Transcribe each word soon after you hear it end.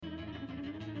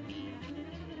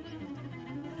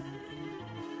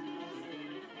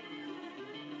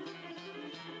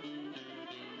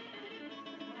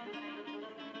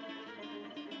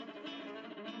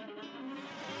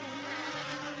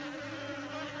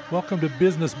Welcome to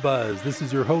Business Buzz. This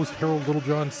is your host, Harold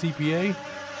Littlejohn, CPA.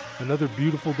 Another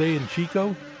beautiful day in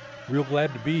Chico. Real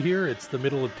glad to be here. It's the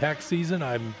middle of tax season.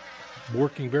 I'm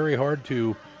working very hard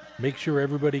to make sure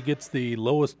everybody gets the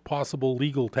lowest possible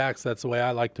legal tax. That's the way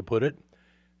I like to put it.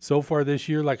 So far this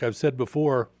year, like I've said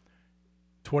before,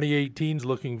 2018 is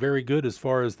looking very good as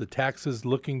far as the taxes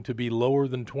looking to be lower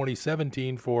than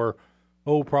 2017 for,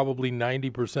 probably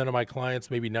 90% of my clients,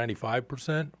 maybe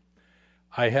 95%.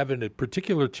 I have a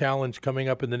particular challenge coming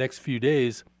up in the next few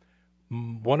days.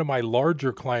 One of my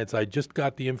larger clients, I just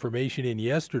got the information in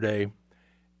yesterday,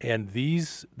 and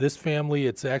this family,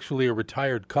 it's actually a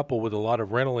retired couple with a lot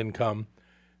of rental income.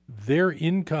 Their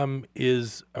income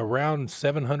is around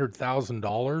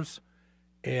 $700,000,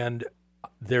 and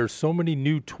there's so many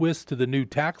new twists to the new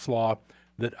tax law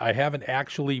that I haven't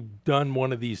actually done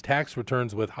one of these tax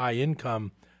returns with high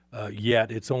income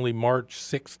yet. It's only March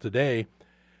 6th today.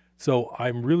 So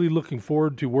I'm really looking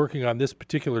forward to working on this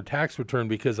particular tax return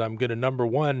because I'm going to, number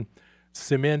one,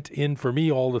 cement in for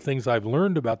me all the things I've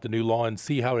learned about the new law and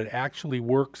see how it actually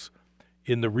works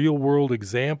in the real world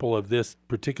example of this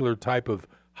particular type of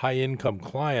high income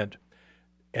client.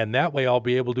 And that way I'll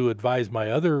be able to advise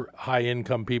my other high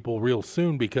income people real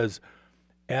soon, because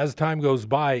as time goes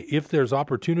by, if there's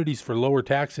opportunities for lower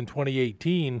tax in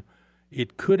 2018,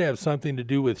 it could have something to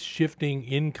do with shifting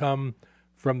income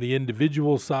from the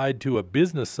individual side to a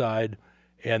business side,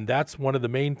 and that's one of the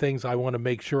main things I want to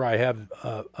make sure I have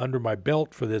under my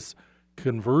belt for this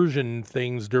conversion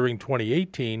things during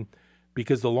 2018,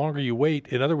 because the longer you wait,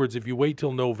 in other words, if you wait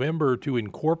till November to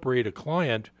incorporate a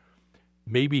client,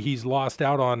 maybe he's lost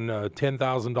out on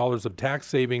 $10,000 of tax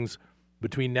savings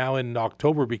between now and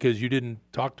October because you didn't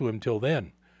talk to him till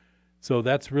then. So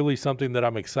that's really something that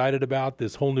I'm excited about.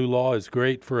 This whole new law is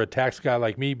great for a tax guy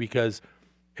like me because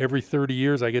every 30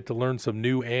 years, I get to learn some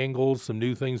new angles, some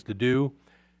new things to do,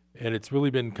 and it's really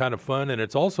been kind of fun. And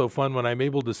it's also fun when I'm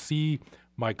able to see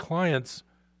my clients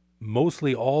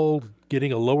mostly all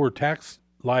getting a lower tax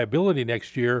liability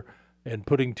next year and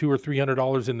putting $200 or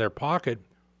 $300 in their pocket.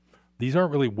 These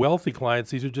aren't really wealthy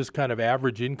clients. These are just kind of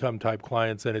average income type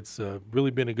clients, and it's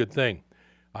really been a good thing.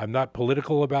 I'm not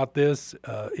political about this.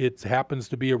 It happens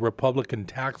to be a Republican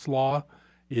tax law.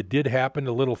 It did happen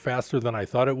a little faster than I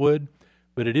thought it would.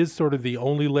 But it is sort of the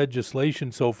only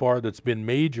legislation so far that's been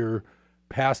major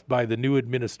passed by the new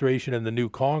administration and the new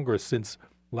Congress since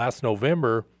last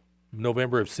November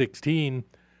of 16.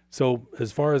 So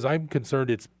as far as I'm concerned,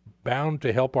 it's bound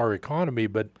to help our economy,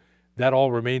 but that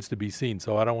all remains to be seen.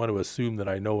 So I don't want to assume that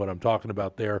I know what I'm talking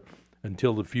about there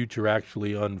until the future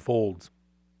actually unfolds.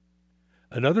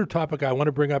 Another topic I want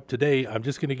to bring up today, I'm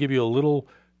just going to give you a little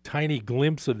tiny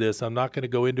glimpse of this. I'm not going to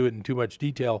go into it in too much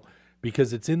detail,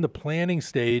 because it's in the planning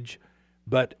stage,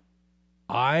 but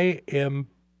I am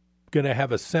going to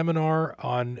have a seminar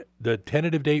on the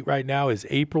tentative date right now is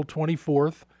April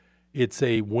 24th. It's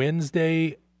a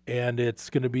Wednesday, and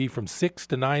it's going to be from 6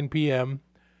 to 9 p.m.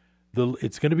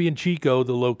 It's going to be in Chico.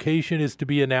 The location is to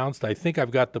be announced. I think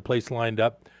I've got the place lined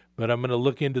up, but I'm going to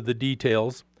look into the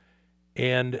details.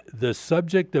 And the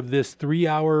subject of this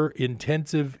 3-hour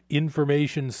intensive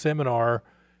information seminar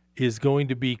is going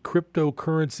to be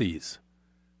cryptocurrencies.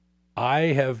 I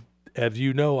have, as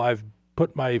you know, I've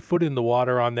put my foot in the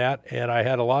water on that, and I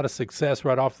had a lot of success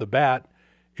right off the bat.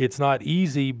 It's not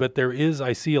easy, but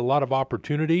I see a lot of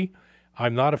opportunity.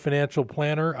 I'm not a financial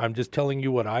planner. I'm just telling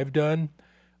you what I've done.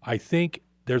 I think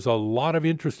there's a lot of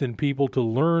interest in people to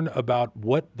learn about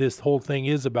what this whole thing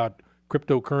is about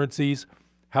cryptocurrencies,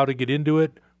 how to get into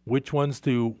it, which ones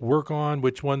to work on,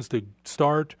 which ones to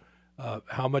start,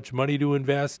 how much money to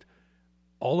invest.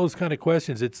 All those kind of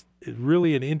questions. It's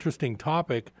really an interesting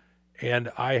topic,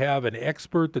 and I have an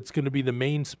expert that's going to be the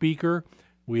main speaker.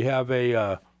 We have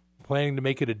planning to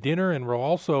make it a dinner, and we're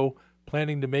also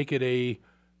planning to make it a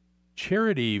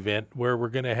charity event where we're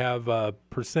going to have a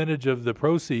percentage of the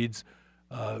proceeds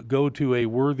go to a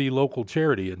worthy local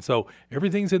charity. And so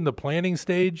everything's in the planning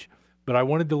stage, but I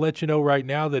wanted to let you know right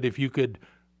now that if you could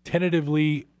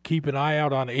tentatively keep an eye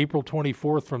out on April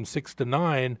 24th from 6 to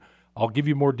 9, I'll give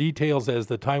you more details as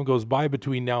the time goes by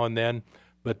between now and then,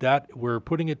 but that we're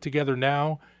putting it together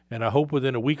now, and I hope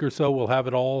within a week or so we'll have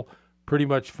it all pretty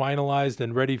much finalized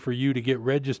and ready for you to get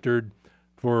registered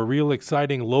for a real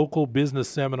exciting local business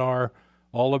seminar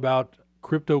all about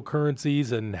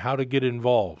cryptocurrencies and how to get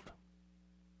involved.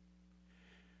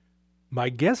 My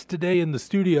guest today in the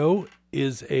studio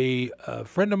is a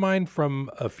friend of mine from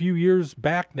a few years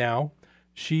back now.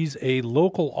 She's a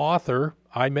local author.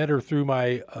 I met her through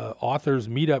my authors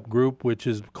meetup group, which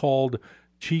is called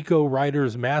Chico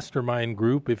Writers Mastermind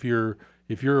Group. If you're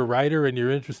if you're a writer and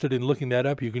you're interested in looking that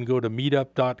up, you can go to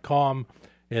meetup.com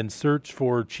and search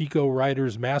for Chico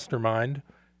Writers Mastermind,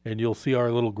 and you'll see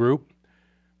our little group.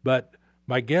 But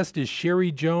my guest is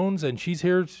Sherry Jones, and she's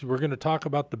here. We're going to talk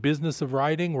about the business of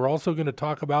writing. We're also going to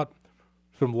talk about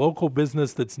some local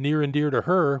business that's near and dear to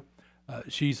her.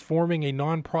 She's forming a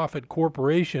nonprofit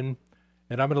corporation,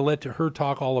 and I'm going to let her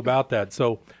talk all about that.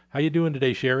 So how you doing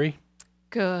today, Sherry?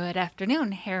 Good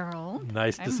afternoon, Harold.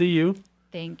 Nice to see you.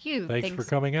 Thank you. Thanks for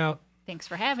coming out. Thanks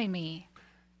for having me.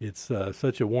 It's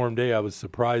such a warm day. I was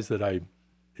surprised that I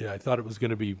thought it was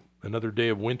going to be another day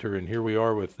of winter, and here we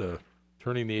are with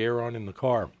turning the air on in the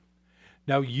car.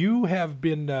 Now, you have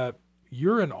been,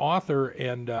 you're an author,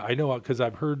 and I know because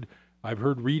I've heard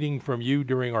reading from you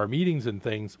during our meetings and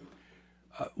things.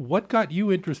 What got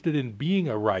you interested in being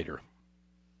a writer?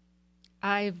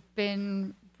 I've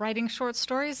been writing short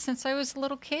stories since I was a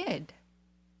little kid.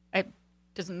 It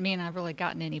doesn't mean I've really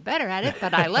gotten any better at it,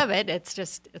 but I love it.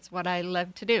 It's what I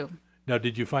love to do. Now,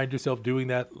 did you find yourself doing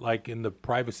that like in the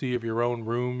privacy of your own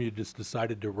room? You just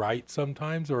decided to write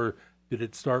sometimes, or did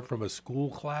it start from a school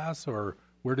class, or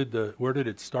where did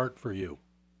it start for you?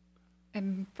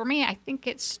 For me, I think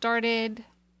it started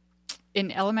in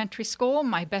elementary school.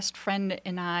 My best friend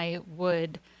and I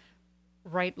would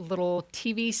write little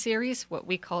TV series, what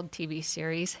we called TV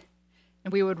series,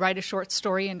 and we would write a short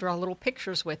story and draw little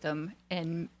pictures with them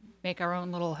and make our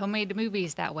own little homemade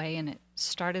movies that way, and it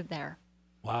started there.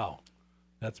 Wow,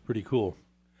 that's pretty cool.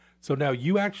 So now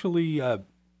you actually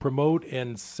promote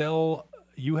and sell,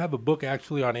 you have a book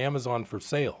actually on Amazon for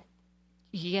sale.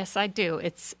 Yes, I do.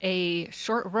 It's a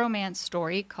short romance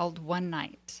story called One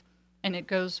Night, and it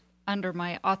goes under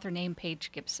my author name,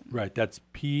 Paige Gibson. Right, that's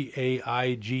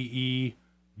Paige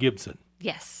Gibson.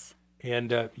 Yes.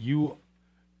 And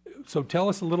so tell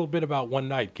us a little bit about One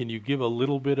Night. Can you give a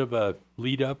little bit of a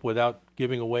lead up without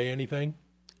giving away anything?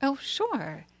 Oh,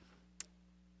 sure.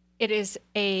 It is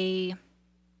the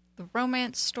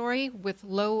romance story with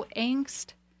low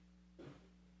angst.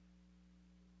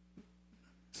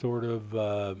 Sort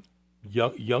of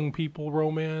young people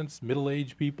romance,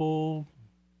 middle-aged people.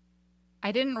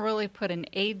 I didn't really put an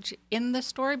age in the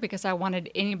story because I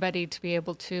wanted anybody to be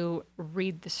able to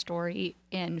read the story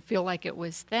and feel like it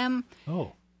was them.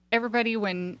 Oh. Everybody,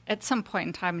 when at some point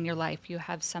in time in your life you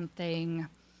have something,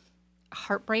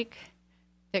 heartbreak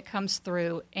that comes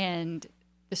through, and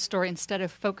the story, instead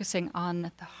of focusing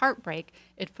on the heartbreak,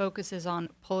 it focuses on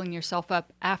pulling yourself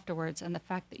up afterwards and the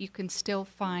fact that you can still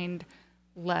find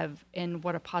love and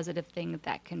what a positive thing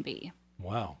that can be.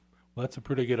 Wow. Well, that's a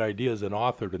pretty good idea as an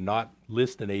author to not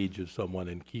list an age of someone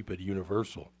and keep it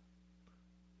universal.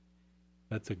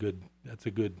 That's a good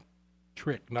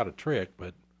trick. Not a trick,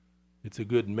 but it's a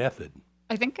good method.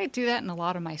 I think I do that in a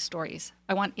lot of my stories.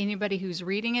 I want anybody who's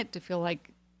reading it to feel like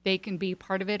they can be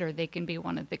part of it or they can be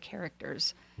one of the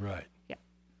characters. Right. Yeah.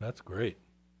 That's great.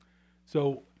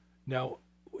 So now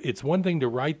it's one thing to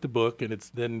write the book, and it's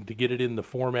then to get it in the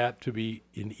format to be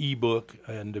an ebook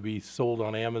and to be sold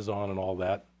on Amazon and all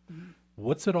that. Mm-hmm.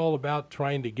 What's it all about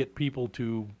trying to get people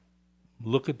to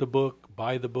look at the book,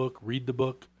 buy the book, read the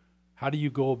book? How do you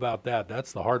go about that?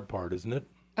 That's the hard part, isn't it?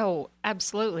 Oh,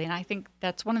 absolutely. And I think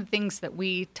that's one of the things that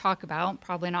we talk about,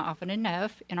 probably not often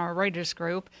enough, in our writers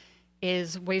group,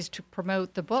 is ways to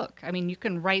promote the book. I mean, you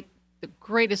can write the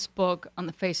greatest book on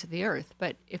the face of the earth,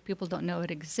 but if people don't know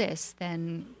it exists,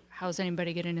 then how's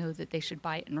anybody going to know that they should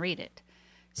buy it and read it?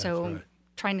 So right.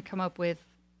 Trying to come up with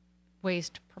ways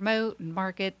to promote and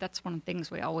market, that's one of the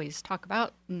things we always talk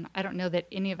about, and I don't know that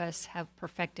any of us have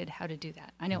perfected how to do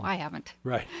that. I know I haven't.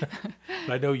 Right.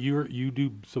 I know you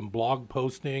do some blog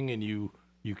posting, and you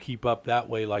keep up that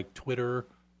way, like Twitter.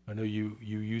 I know you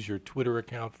use your Twitter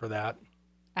account for that.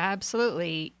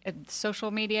 Absolutely.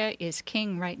 Social media is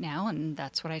king right now, and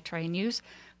that's what I try and use.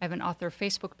 I have an author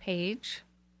Facebook page,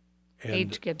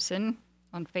 Paige Gibson,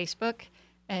 on Facebook.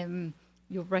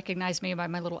 You'll recognize me by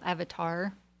my little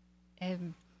avatar.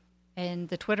 And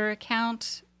the Twitter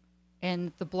account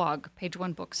and the blog,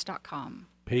 pageonebooks.com.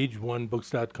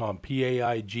 Pageonebooks.com,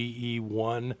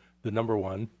 Paige1, the number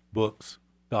 1,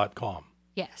 books.com.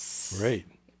 Yes. Great.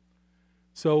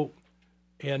 So,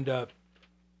 and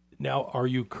now are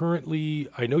you currently,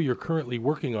 I know you're currently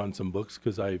working on some books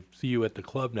because I see you at the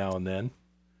club now and then.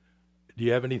 Do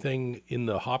you have anything in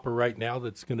the hopper right now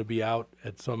that's going to be out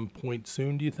at some point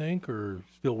soon, do you think, or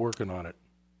still working on it?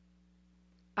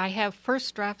 I have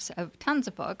first drafts of tons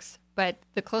of books, but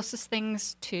the closest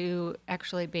things to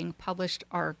actually being published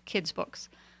are kids' books.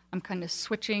 I'm kind of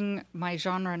switching my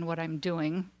genre and what I'm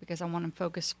doing because I want to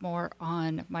focus more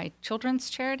on my children's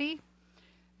charity.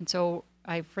 And so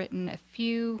I've written a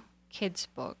few kids'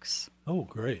 books. Oh,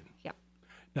 great. Yep.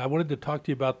 Now, I wanted to talk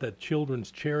to you about that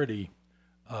children's charity.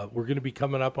 We're going to be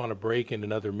coming up on a break in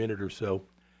another minute or so.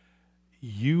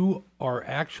 You are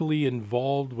actually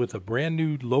involved with a brand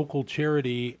new local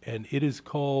charity, and it is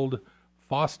called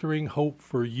Fostering Hope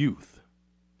for Youth.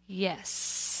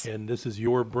 Yes. And this is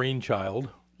your brainchild.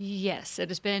 Yes, it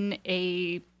has been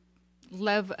a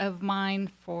love of mine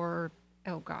for,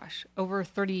 over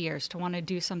 30 years to want to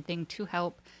do something to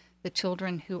help the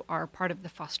children who are part of the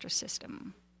foster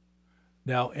system.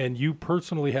 Now, and you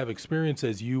personally have experience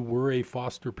as you were a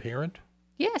foster parent?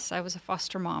 Yes, I was a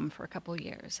foster mom for a couple of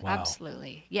years. Wow.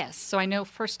 Absolutely. Yes. So I know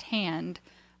firsthand,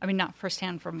 not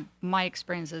firsthand from my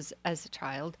experiences as a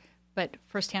child, but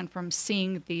firsthand from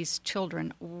seeing these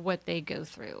children, what they go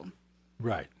through.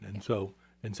 Right. And so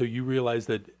you realize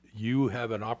that you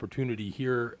have an opportunity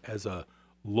here as a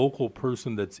local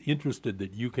person that's interested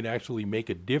that you can actually make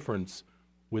a difference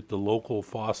with the local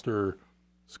foster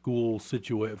school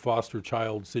foster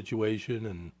child situation.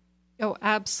 And oh,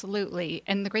 absolutely.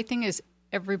 And the great thing is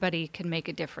everybody can make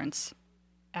a difference.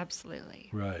 Absolutely.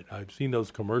 Right. I've seen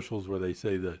those commercials where they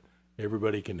say that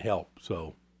everybody can help.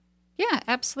 So yeah,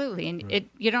 absolutely. And right.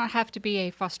 You don't have to be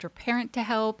a foster parent to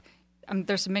help.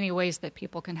 There's many ways that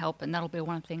people can help, and that'll be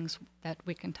one of the things that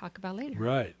we can talk about later.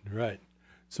 Right, right.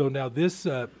 So now this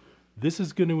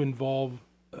is going to involve.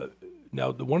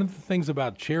 One of the things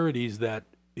about charities that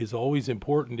is always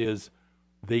important is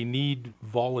they need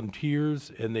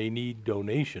volunteers and they need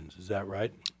donations. Is that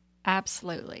right?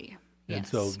 Absolutely. And yes.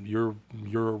 so you're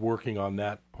working on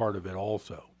that part of it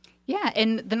also. Yeah,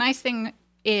 and the nice thing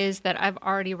is that I've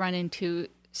already run into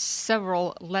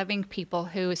several loving people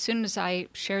who, as soon as I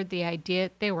shared the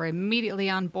idea, they were immediately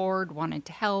on board, wanting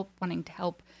to help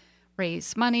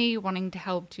raise money, wanting to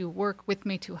help to work with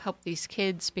me to help these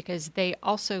kids, because they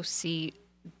also see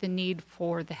the need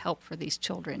for the help for these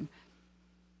children.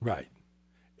 Right.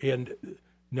 And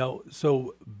now,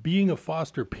 so being a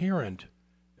foster parent,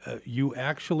 you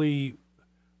actually,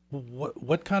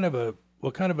 what kind of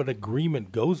an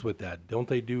agreement goes with that? Don't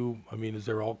they do? I mean, is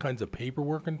there all kinds of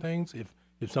paperwork and things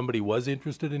if somebody was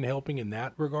interested in helping in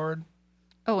that regard?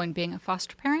 Oh, and being a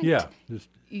foster parent? Yeah.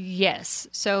 Yes.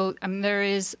 So there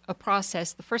is a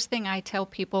process. The first thing I tell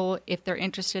people if they're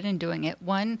interested in doing it,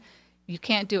 one, you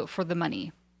can't do it for the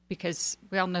money, because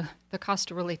we all know the cost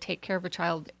to really take care of a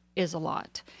child is a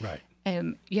lot. Right.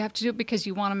 You have to do it because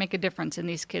you want to make a difference in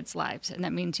these kids' lives. And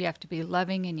that means you have to be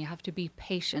loving and you have to be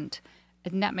patient.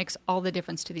 And that makes all the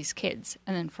difference to these kids.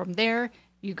 And then from there,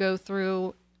 you go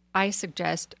through, I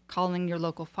suggest calling your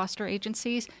local foster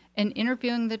agencies and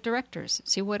interviewing the directors.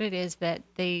 See what it is that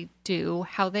they do,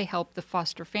 how they help the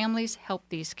foster families help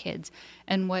these kids,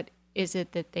 and what is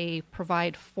it that they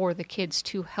provide for the kids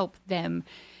to help them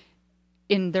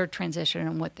in their transition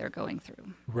and what they're going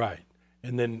through. Right.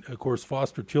 And then, of course,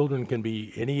 foster children can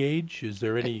be any age. Is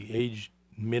there any age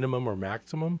minimum or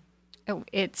maximum? Oh,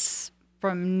 it's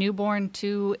from newborn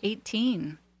to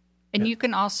 18. And you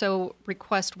can also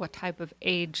request what type of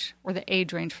age or the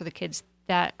age range for the kids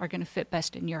that are going to fit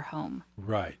best in your home.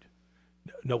 Right.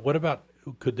 Now, what about,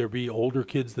 could there be older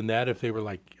kids than that if they were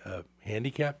like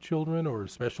handicapped children or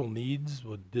special needs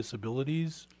with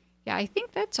disabilities? Yeah, I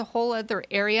think that's a whole other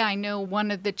area. I know one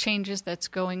of the changes that's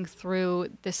going through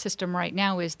the system right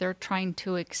now is they're trying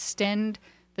to extend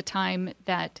the time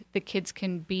that the kids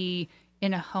can be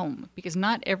in a home, because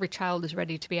not every child is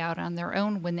ready to be out on their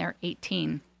own when they're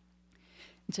 18.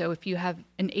 And so if you have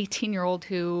an 18-year-old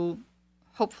who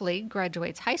hopefully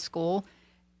graduates high school,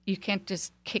 you can't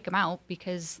just kick them out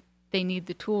because they need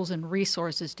the tools and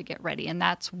resources to get ready. And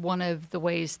that's one of the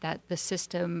ways that the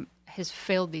system has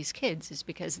failed these kids, is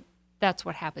because that's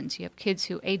what happens. You have kids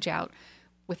who age out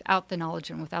without the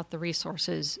knowledge and without the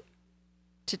resources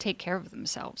to take care of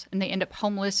themselves, and they end up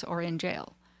homeless or in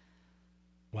jail.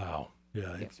 Wow.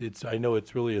 Yeah, it's I know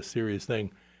it's really a serious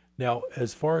thing. Now,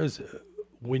 as far as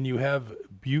when you have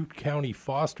Butte County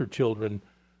foster children,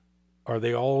 are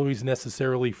they always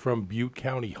necessarily from Butte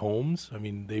County homes? I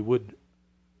mean,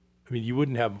 you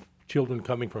wouldn't have children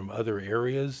coming from other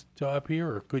areas to up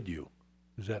here, or could you?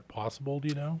 Is that possible, do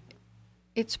you know?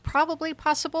 It's probably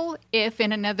possible if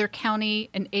in another county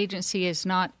an agency is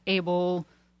not able,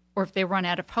 or if they run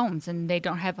out of homes and they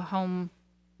don't have a home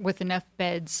with enough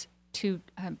beds to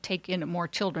take in more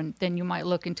children, then you might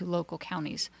look into local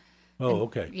counties. Oh,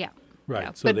 okay. Yeah. Right.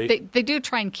 Yeah. So but they do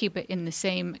try and keep it in the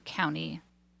same county.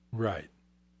 Right.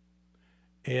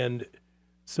 And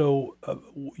so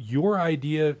your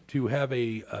idea to have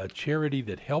a charity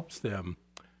that helps them,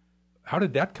 how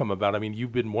did that come about? I mean,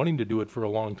 you've been wanting to do it for a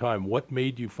long time. What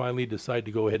made you finally decide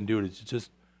to go ahead and do it? Is it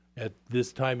just at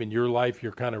this time in your life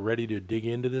you're kind of ready to dig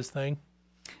into this thing?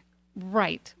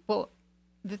 Right. Well,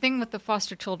 The thing with the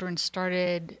foster children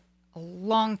started a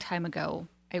long time ago.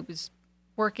 I was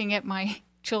working at my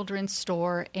children's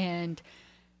store, and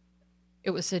it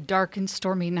was a dark and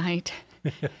stormy night.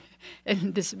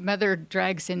 And this mother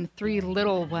drags in 3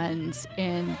 little ones,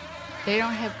 and they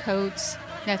don't have coats,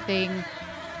 nothing.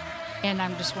 And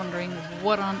I'm just wondering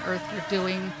what on earth you're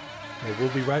doing. Well, we'll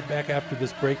be right back after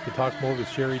this break to talk more with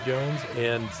Sherry Jones,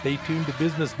 and stay tuned to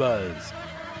Business Buzz.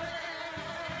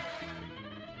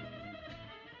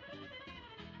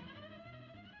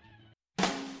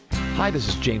 Hi, this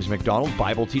is James McDonald,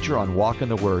 Bible teacher on Walk in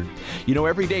the Word. You know,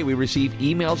 every day we receive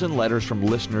emails and letters from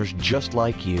listeners just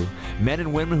like you, men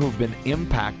and women who have been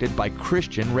impacted by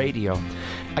Christian radio.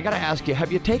 I got to ask you,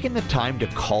 have you taken the time to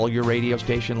call your radio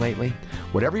station lately?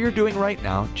 Whatever you're doing right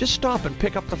now, just stop and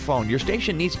pick up the phone. Your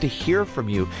station needs to hear from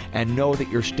you and know that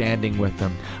you're standing with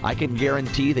them. I can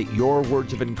guarantee that your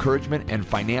words of encouragement and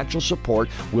financial support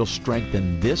will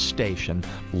strengthen this station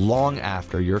long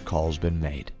after your call's been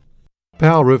made.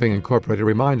 Powell Roofing Incorporated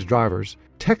reminds drivers,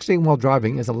 texting while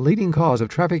driving is a leading cause of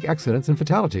traffic accidents and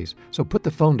fatalities, so put the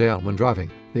phone down when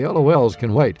driving. The LOLs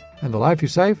can wait, and the life you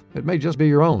save, it may just be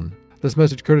your own. This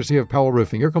message courtesy of Powell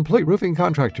Roofing, your complete roofing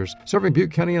contractors, serving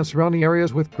Butte County and surrounding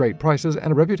areas with great prices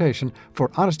and a reputation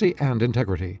for honesty and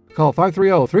integrity. Call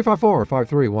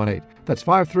 530-354-5318. That's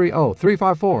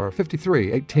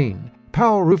 530-354-5318.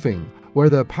 Powell Roofing,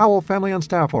 where the Powell family and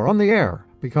staff are on the air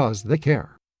because they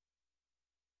care.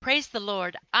 Praise the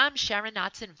Lord. I'm Sharon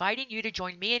Knotts, inviting you to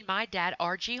join me and my dad,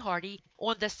 R.G. Hardy,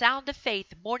 on The Sound of Faith,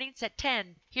 mornings at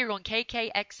 10, here on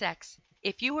KKXX.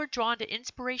 If you are drawn to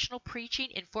inspirational preaching,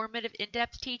 informative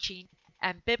in-depth teaching,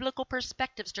 and biblical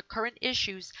perspectives to current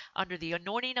issues under the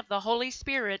anointing of the Holy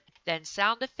Spirit, then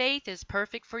Sound of Faith is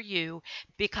perfect for you,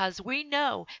 because we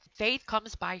know faith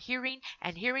comes by hearing,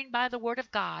 and hearing by the Word of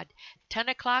God. 10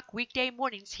 o'clock weekday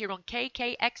mornings here on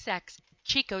KKXX,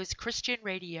 Chico's Christian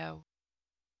Radio.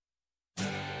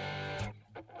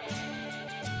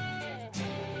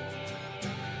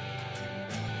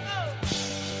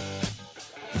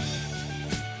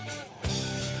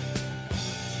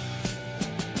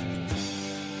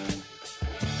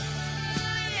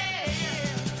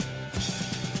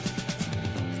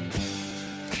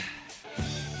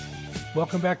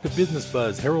 Welcome back to Business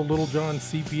Buzz. Harold Littlejohn,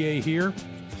 CPA here.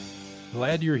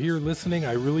 Glad you're here listening.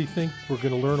 I really think we're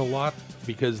going to learn a lot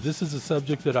because this is a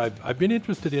subject that I've been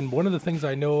interested in. One of the things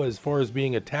I know as far as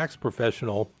being a tax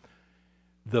professional,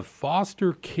 the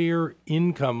foster care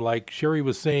income, like Sherry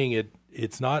was saying,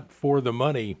 it's not for the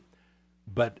money,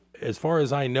 but as far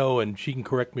as I know, and she can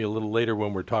correct me a little later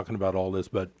when we're talking about all this,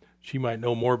 but she might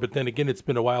know more. But then again, it's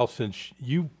been a while since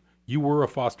you were a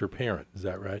foster parent. Is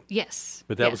that right? Yes.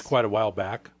 But that was quite a while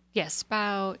back? Yes,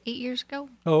 about 8 years ago.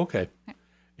 Oh, okay.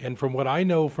 And from what I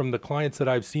know from the clients that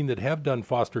I've seen that have done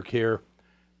foster care,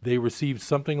 they receive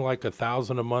something like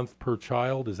 $1,000 a month per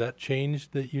child. Is that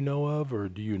changed that you know of, or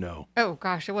do you know? Oh,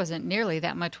 gosh, it wasn't nearly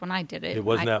that much when I did it. It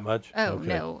wasn't that much? Oh, okay.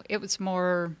 No. It was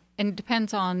more, and it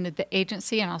depends on the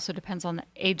agency and also depends on the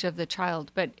age of the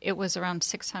child, but it was around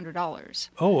 $600.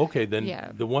 Oh, okay. Then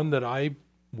yeah. The one that I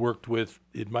worked with,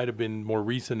 it might have been more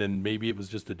recent and maybe it was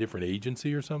just a different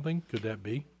agency or something. Could that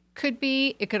be? Could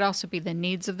be. It could also be the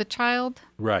needs of the child.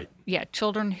 Right. Yeah,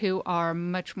 children who are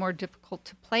much more difficult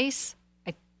to place,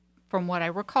 from what I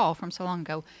recall from so long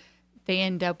ago, they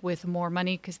end up with more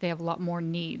money because they have a lot more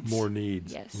needs. More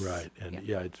needs. Yes. Right. And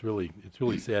yeah, it's really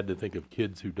sad to think of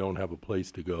kids who don't have a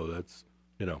place to go. That's,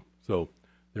 so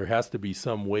there has to be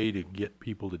some way to get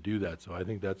people to do that. So I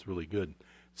think that's really good.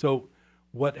 So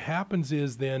what happens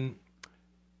is then,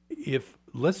 if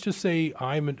let's just say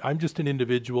I'm just an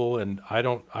individual and I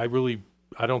don't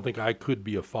think I could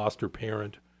be a foster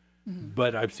parent,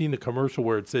 but I've seen the commercial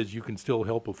where it says you can still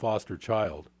help a foster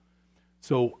child.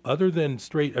 So other than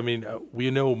we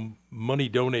know money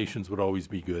donations would always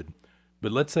be good,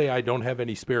 but let's say I don't have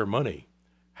any spare money.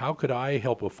 How could I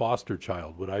help a foster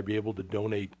child? Would I be able to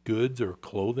donate goods or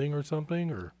clothing or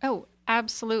something? Or Oh,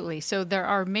 absolutely. So there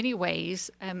are many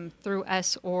ways through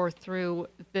us or through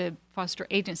the foster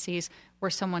agencies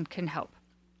where someone can help.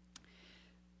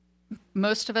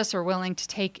 Most of us are willing to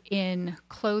take in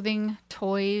clothing,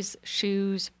 toys,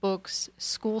 shoes, books,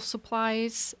 school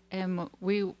supplies, and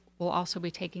we will also be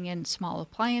taking in small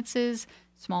appliances,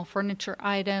 small furniture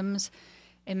items,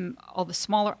 and all the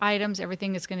smaller items.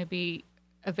 Everything is going to be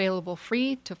available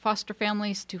free to foster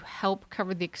families to help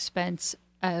cover the expense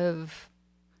of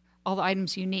all the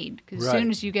items you need. Because as soon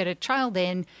as you get a child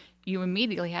in, you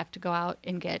immediately have to go out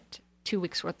and get 2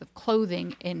 weeks worth of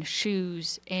clothing and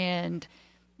shoes and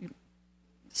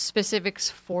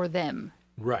specifics for them.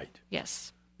 Right.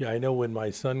 Yes. Yeah, I know when my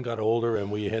son got older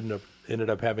and we ended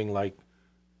up having like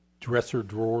dresser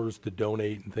drawers to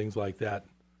donate and things like that.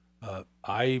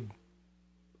 I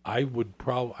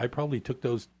probably took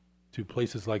those to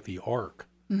places like the Ark,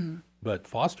 but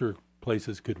foster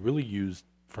places could really use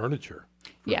furniture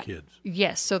for kids.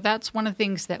 Yes, so that's one of the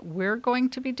things that we're going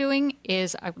to be doing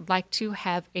is I would like to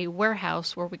have a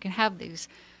warehouse where we can have these.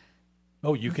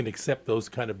 Oh, you can accept those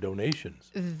kind of donations.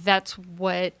 That's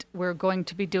what we're going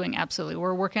to be doing, absolutely.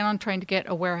 We're working on trying to get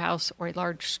a warehouse or a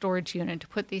large storage unit to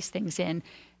put these things in,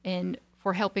 and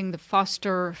for helping the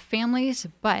foster families,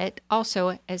 but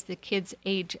also as the kids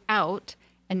age out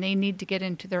and they need to get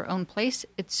into their own place,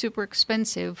 it's super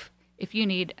expensive if you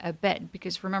need a bed,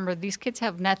 because remember, these kids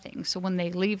have nothing. So when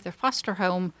they leave their foster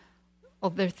home, all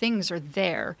their things are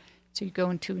there. So you go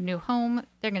into a new home,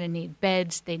 they're going to need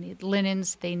beds, they need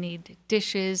linens, they need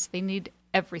dishes, they need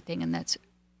everything. And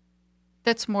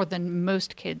that's more than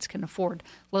most kids can afford,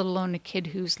 let alone a kid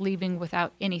who's leaving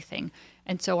without anything.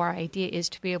 And so our idea is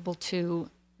to be able to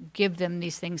give them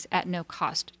these things at no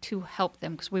cost to help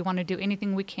them, because we want to do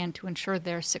anything we can to ensure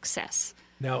their success.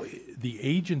 Now, the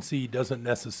agency doesn't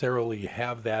necessarily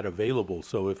have that available.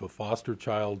 So if a foster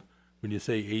child, when you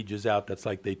say ages out, that's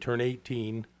like they turn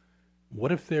 18.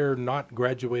 What if they're not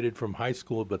graduated from high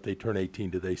school, but they turn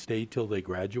 18? Do they stay till they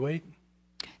graduate?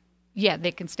 Yeah,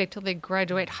 they can stay till they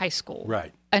graduate high school.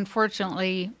 Right.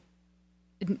 Unfortunately,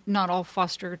 not all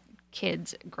foster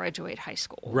kids graduate high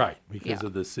school. Right, because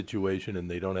of the situation, and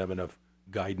they don't have enough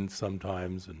guidance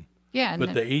sometimes.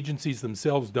 But the agencies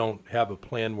themselves don't have a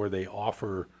plan where they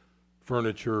offer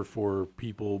furniture for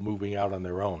people moving out on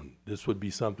their own. This would be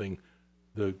something,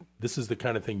 this is the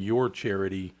kind of thing your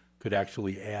charity could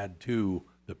actually add to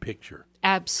the picture.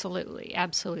 Absolutely,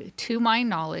 absolutely. To my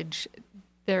knowledge,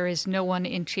 there is no one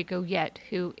in Chico yet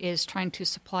who is trying to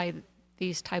supply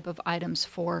these type of items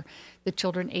for the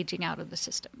children aging out of the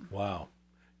system. Wow.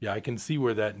 Yeah, I can see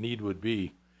where that need would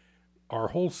be. Our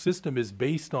whole system is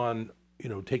based on,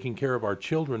 taking care of our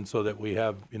children so that we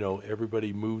have,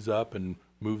 everybody moves up and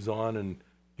moves on and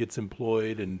gets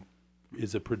employed and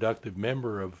is a productive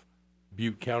member of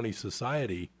Butte County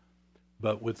society.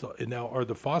 But now, are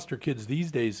the foster kids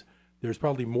these days, there's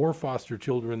probably more foster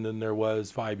children than there was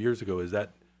 5 years ago. Is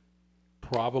that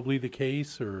probably the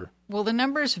case, or? Well, the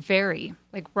numbers vary.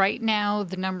 Like right now,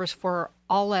 the numbers for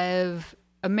all of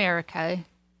America,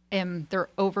 there are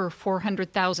over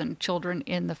 400,000 children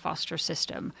in the foster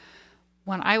system.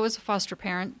 When I was a foster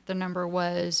parent, the number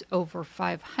was over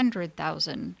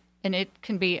 500,000, and it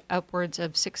can be upwards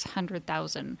of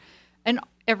 600,000. And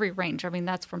every range. I mean,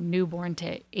 that's from newborn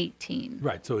to 18.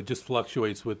 Right, so it just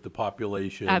fluctuates with the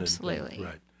population. Absolutely. And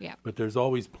right. Yeah. But there's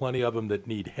always plenty of them that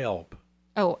need help.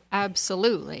 Oh,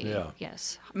 absolutely. Yeah.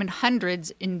 Yes. I mean,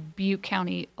 hundreds in Butte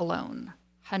County alone.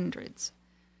 Hundreds.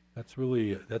 That's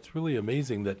really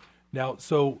amazing that now,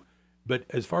 but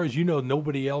as far as you know,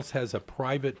 nobody else has a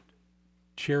private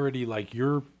charity like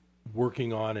you're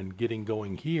working on and getting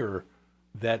going here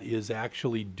that is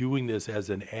actually doing this as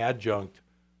an adjunct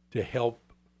to help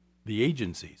the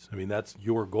agencies. I mean, that's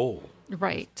your goal.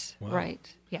 Right, Wow.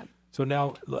 right. Yeah. So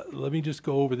now let me just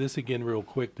go over this again real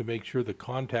quick to make sure the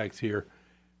contact's here.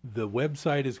 The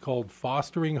website is called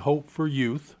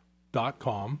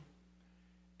fosteringhopeforyouth.com.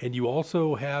 And you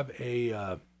also have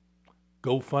a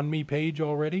GoFundMe page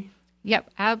already?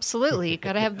 Yep, absolutely.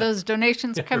 Got to have those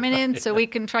donations coming in so we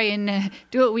can try and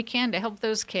do what we can to help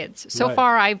those kids. So Right.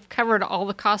 far, I've covered all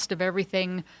the cost of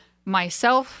everything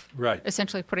myself, Right.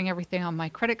 essentially putting everything on my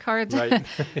credit cards. Right.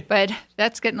 But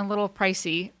that's getting a little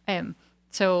pricey.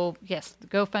 So, yes, the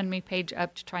GoFundMe page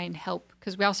up to try and help,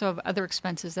 because we also have other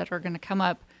expenses that are going to come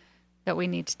up that we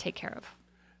need to take care of.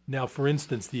 Now, for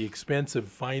instance, the expense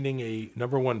of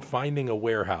number one, finding a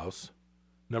warehouse,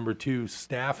 number two,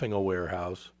 staffing a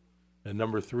warehouse, and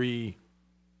number three,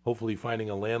 hopefully finding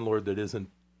a landlord that isn't,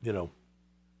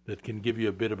 that can give you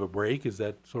a bit of a break. Is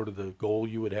that sort of the goal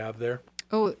you would have there?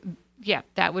 Oh, yeah,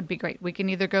 that would be great. We can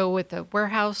either go with a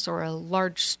warehouse or a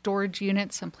large storage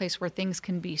unit, someplace where things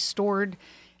can be stored,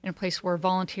 and a place where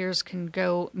volunteers can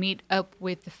go meet up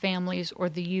with the families or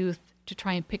the youth to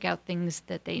try and pick out things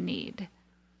that they need.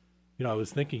 I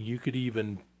was thinking you could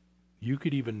even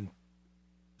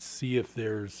see if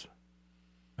there's,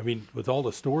 with all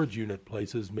the storage unit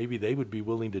places, maybe they would be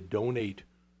willing to donate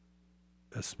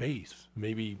a space.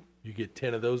 Maybe you get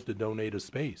 10 of those to donate a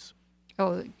space.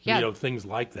 Oh, yeah. Things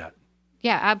like that.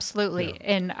 Yeah, absolutely. Yeah.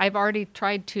 And I've already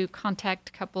tried to contact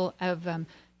a couple of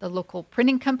the local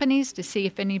printing companies to see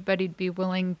if anybody'd be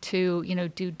willing to,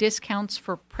 do discounts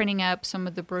for printing up some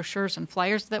of the brochures and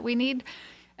flyers that we need.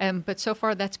 But so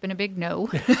far, that's been a big no.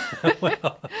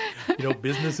 Well,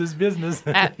 business is business.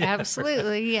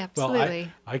 Absolutely, absolutely.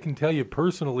 Well, I can tell you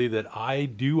personally that I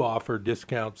do offer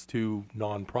discounts to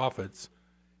nonprofits.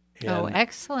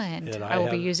 Excellent. And I will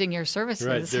be using your services.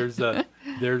 Right.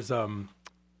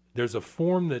 There's a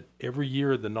form that every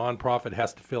year the nonprofit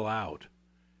has to fill out.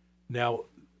 Now,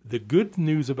 the good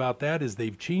news about that is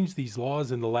they've changed these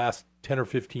laws in the last 10 or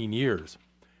 15 years.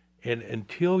 And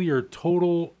until your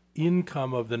total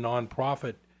income of the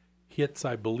nonprofit hits,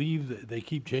 I believe they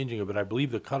keep changing it, but I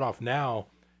believe the cutoff now,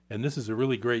 and this is a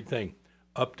really great thing,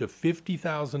 up to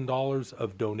 $50,000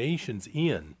 of donations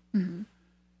in,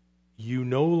 you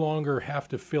no longer have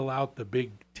to fill out the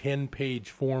big 10-page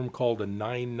form called a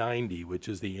 990, which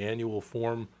is the annual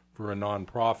form for a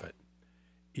nonprofit.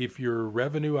 If your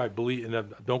revenue, I believe,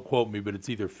 and don't quote me, but it's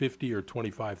either 50 or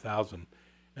 25,000.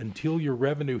 Until your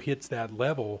revenue hits that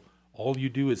level, all you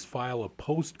do is file a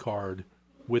postcard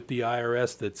with the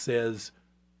IRS that says,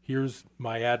 here's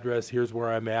my address, here's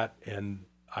where I'm at, and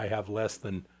I have less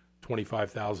than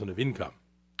 25,000 of income.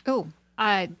 Oh,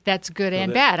 that's good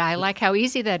and bad. I like how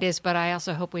easy that is, but I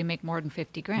also hope we make more than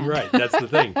 50 grand. Right, that's the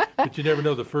thing. But you never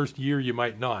know, the first year you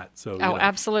might not. So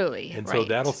absolutely. And so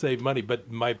that'll save money. But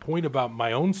my point about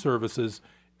my own services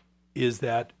is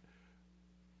that,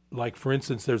 like, for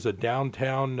instance, there's a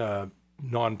downtown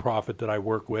nonprofit that I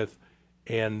work with,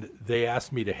 and they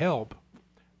asked me to help,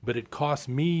 but it costs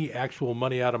me actual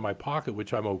money out of my pocket,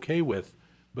 which I'm okay with,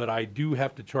 but I do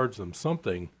have to charge them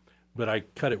something, but I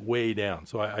cut it way down.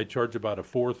 So I charge about a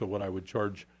fourth of what I would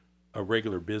charge a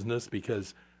regular business,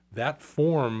 because that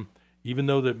form, even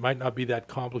though that might not be that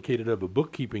complicated of a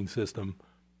bookkeeping system,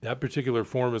 that particular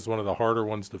form is one of the harder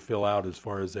ones to fill out as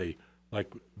far as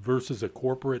versus a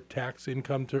corporate tax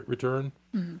income return.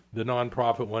 Mm-hmm. The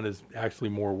nonprofit one is actually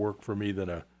more work for me than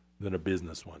a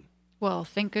business one. Well,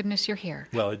 thank goodness you're here.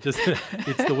 Well, it's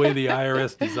the way the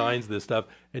IRS designs this stuff.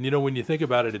 And, when you think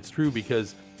about it, it's true,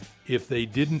 because if they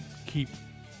didn't keep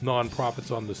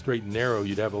nonprofits on the straight and narrow,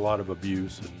 you'd have a lot of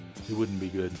abuse, and it wouldn't be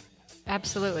good.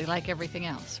 Absolutely, like everything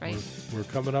else, right? We're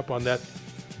coming up on that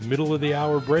middle of the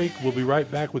hour break. We'll be right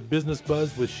back with Business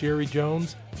Buzz with Sherry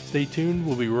Jones. Stay tuned.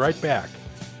 We'll be right back.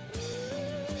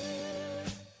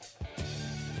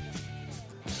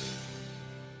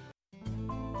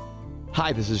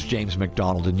 Hi, this is James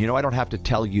McDonald, and I don't have to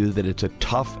tell you that it's a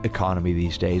tough economy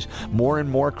these days. More and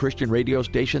more Christian radio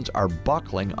stations are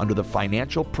buckling under the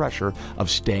financial pressure of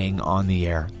staying on the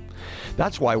air.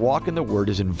 That's why Walk in the Word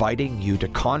is inviting you to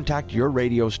contact your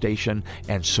radio station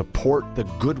and support the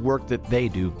good work that they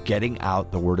do getting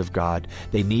out the Word of God.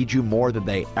 They need you more than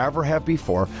they ever have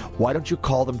before. Why don't you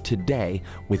call them today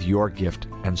with your gift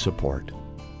and support?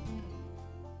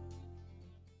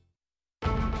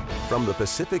 From the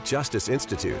Pacific Justice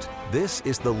Institute, this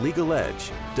is The Legal Edge,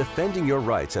 defending your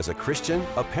rights as a Christian,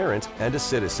 a parent, and a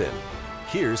citizen.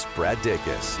 Here's Brad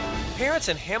Dacus. Parents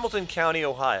in Hamilton County,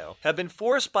 Ohio, have been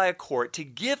forced by a court to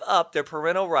give up their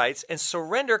parental rights and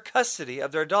surrender custody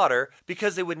of their daughter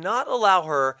because they would not allow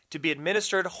her to be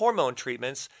administered hormone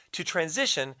treatments to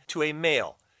transition to a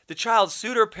male. The child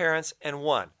sued her parents and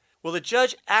won. Well, the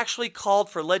judge actually called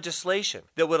for legislation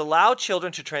that would allow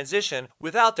children to transition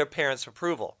without their parents'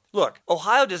 approval. Look,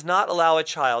 Ohio does not allow a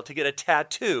child to get a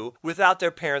tattoo without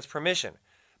their parents' permission.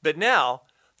 But now,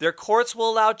 their courts will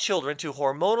allow children to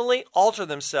hormonally alter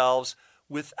themselves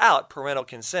without parental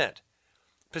consent.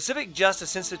 Pacific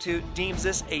Justice Institute deems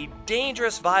this a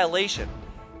dangerous violation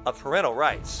of parental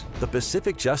rights. The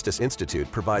Pacific Justice Institute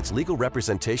provides legal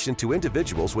representation to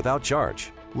individuals without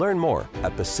charge. Learn more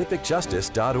at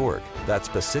pacificjustice.org. That's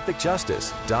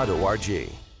pacificjustice.org.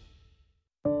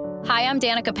 Hi, I'm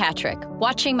Danica Patrick.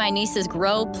 Watching my nieces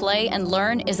grow, play, and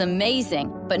learn is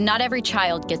amazing, but not every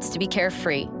child gets to be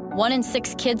carefree. 1 in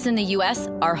 6 kids in the U.S.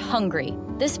 are hungry.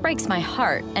 This breaks my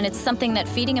heart, and it's something that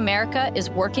Feeding America is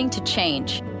working to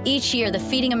change. Each year, the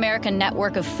Feeding America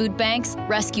network of food banks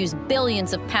rescues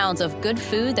billions of pounds of good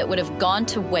food that would have gone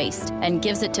to waste and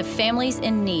gives it to families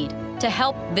in need. To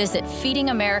help, visit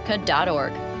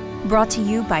feedingamerica.org. Brought to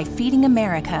you by Feeding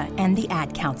America and the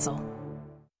Ad Council.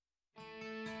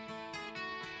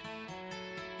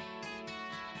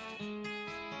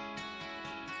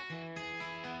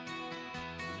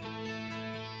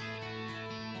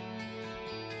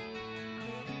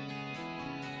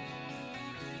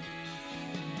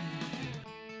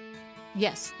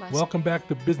 Yes. Welcome back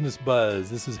to Business Buzz.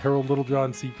 This is Harold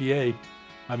Littlejohn, CPA.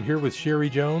 I'm here with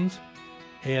Sherry Jones,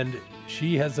 and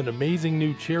she has an amazing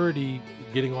new charity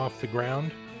getting off the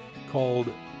ground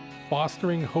called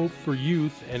Fostering Hope for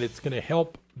Youth, and it's going to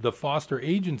help the foster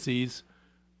agencies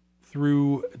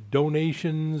through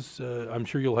donations. I'm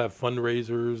sure you'll have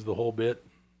fundraisers, the whole bit.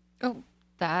 Oh,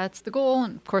 that's the goal.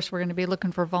 And of course, we're going to be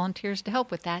looking for volunteers to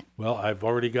help with that. Well, I've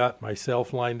already got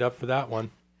myself lined up for that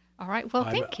one. All right. Well,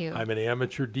 thank you. I'm an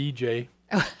amateur DJ.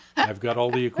 I've got all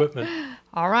the equipment.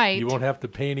 All right. You won't have to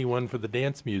pay anyone for the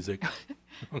dance music.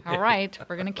 Okay. All right.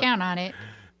 We're going to count on it.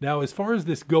 Now, as far as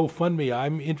this GoFundMe,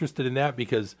 I'm interested in that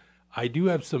because I do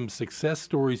have some success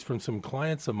stories from some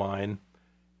clients of mine,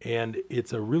 and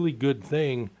it's a really good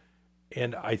thing.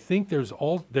 And I think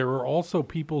there are also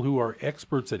people who are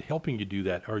experts at helping you do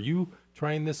that. Are you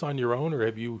trying this on your own, or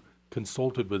have you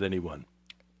consulted with anyone?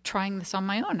 Trying this on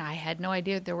my own. I had no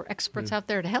idea there were experts out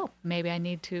there to help. Maybe I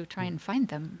need to try and find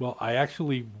them. Well, I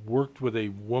actually worked with a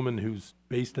woman who's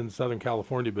based in Southern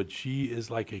California, but she is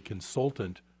like a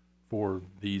consultant for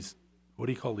these, what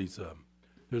do you call these?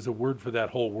 There's a word for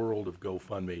that whole world of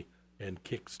GoFundMe and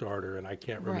Kickstarter, and I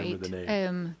can't remember the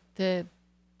name. The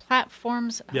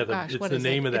platforms. Yeah, gosh, it's what the is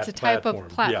name it? of that It's a type platform.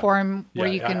 of platform where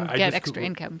you can I get just extra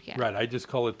income. Yeah. Right. I just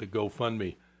call it the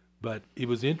GoFundMe. But it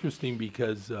was interesting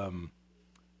because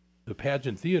the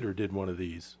Pageant Theater did one of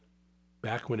these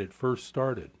back when it first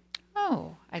started.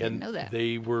 Oh, I didn't know that.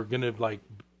 They were going to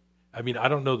I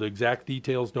don't know the exact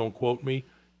details, don't quote me,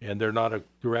 and they're not a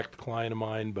direct client of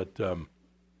mine, but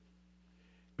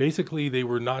basically they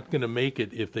were not going to make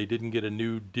it if they didn't get a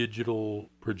new digital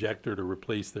projector to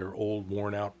replace their old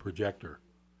worn out projector.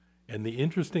 And the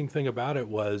interesting thing about it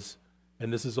was,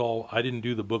 and this is all, I didn't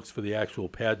do the books for the actual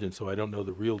pageant, so I don't know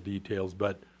the real details,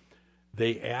 but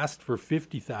they asked for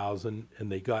 $50,000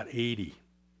 and they got $80,000.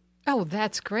 Oh,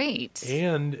 that's great.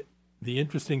 And the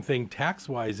interesting thing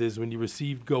tax-wise is when you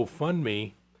receive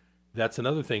GoFundMe, that's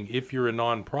another thing. If you're a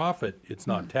nonprofit, it's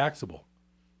not taxable.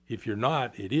 If you're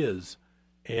not, it is.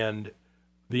 And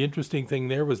the interesting thing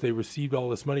there was they received all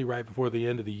this money right before the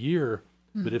end of the year,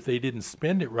 but if they didn't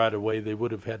spend it right away, they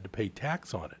would have had to pay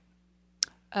tax on it.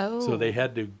 Oh. So they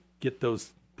had to get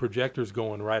those projectors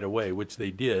going right away, which they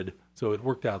did. So it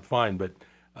worked out fine. But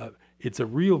it's a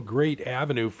real great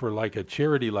avenue for like a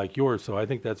charity like yours. So I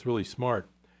think that's really smart.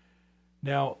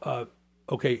 Now,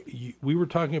 we were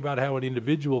talking about how an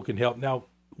individual can help. Now,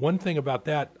 one thing about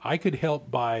that, I could help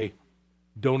by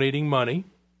donating money.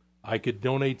 I could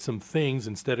donate some things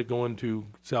instead of going to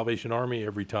Salvation Army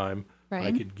every time. Right.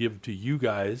 I could give to you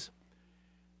guys.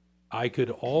 I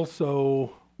could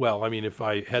also, if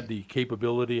I had the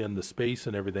capability and the space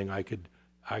and everything, I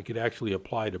could actually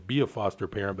apply to be a foster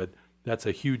parent, but that's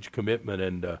a huge commitment.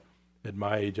 And at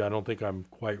my age, I don't think I'm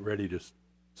quite ready to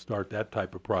start that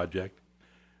type of project.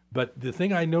 But the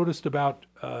thing I noticed about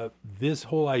this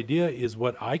whole idea is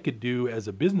what I could do as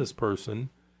a business person.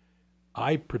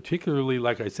 I particularly,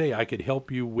 like I say, I could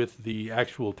help you with the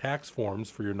actual tax forms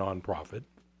for your nonprofit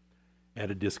at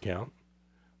a discount.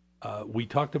 We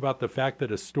talked about the fact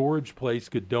that a storage place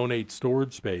could donate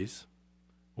storage space,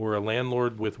 or a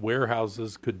landlord with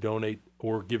warehouses could donate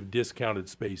or give discounted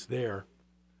space there.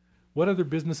 What other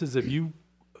businesses have you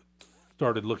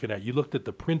started looking at? You looked at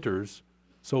the printers.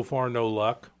 So far, no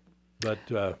luck.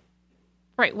 But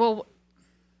right. Well,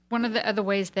 one of the other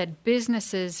ways that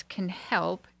businesses can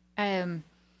help,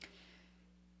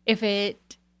 if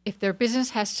their business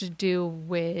has to do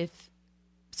with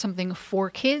something for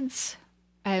kids,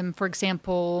 for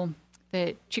example,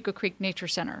 the Chico Creek Nature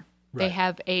Center, they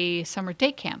have a summer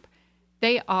day camp.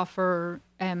 They offer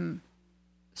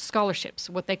scholarships,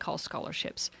 what they call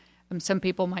scholarships. Some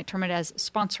people might term it as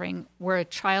sponsoring, where a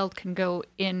child can go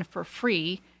in for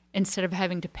free instead of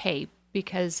having to pay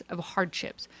because of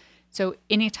hardships. So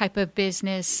any type of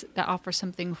business that offers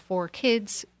something for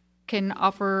kids can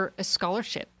offer a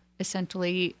scholarship,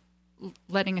 essentially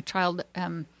letting a child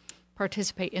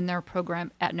participate in their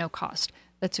program at no cost.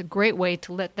 That's a great way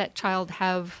to let that child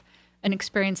have an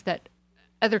experience that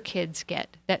other kids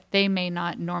get that they may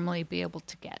not normally be able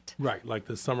to get. Right, like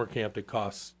the summer camp that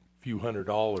costs a few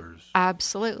 $100s.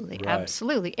 Absolutely, right.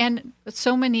 Absolutely. And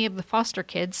so many of the foster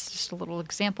kids, just a little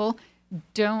example,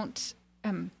 don't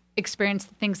experience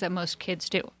the things that most kids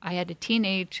do. I had a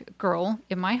teenage girl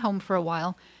in my home for a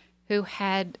while who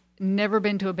had never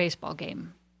been to a baseball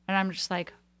game. And I'm just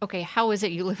like, okay, how is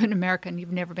it you live in America and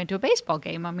you've never been to a baseball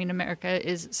game? I mean, America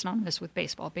is synonymous with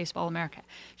baseball America.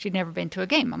 She'd never been to a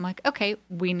game. I'm like, okay,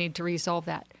 we need to resolve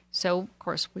that. So, of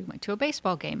course, we went to a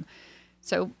baseball game.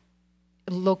 So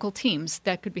local teams,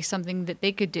 that could be something that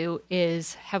they could do,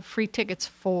 is have free tickets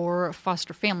for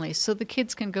foster families so the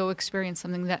kids can go experience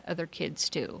something that other kids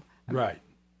do. Right.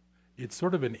 It's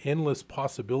sort of an endless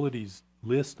possibilities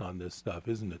list on this stuff,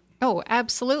 isn't it? Oh,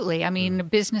 absolutely. I mean,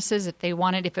 businesses, if they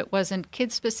wanted, if it wasn't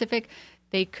kid specific,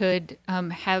 they could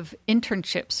have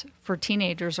internships for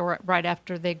teenagers or right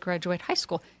after they graduate high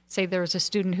school. Say there was a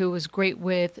student who was great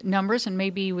with numbers and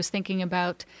maybe was thinking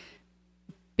about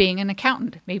being an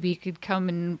accountant. Maybe he could come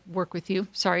and work with you.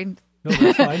 Sorry. No,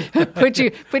 that's fine. put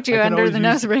you under the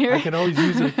nose right here. I can always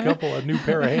use a new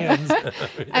pair of hands.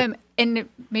 And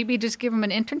maybe just give them an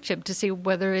internship to see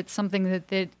whether it's something that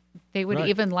they would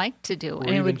even like to do, Or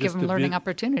and it would give just them learning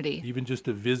opportunity. Even just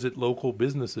to visit local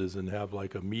businesses and have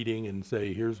like a meeting and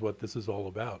say, here's what this is all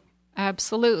about.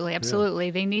 Absolutely.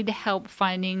 Yeah. They need help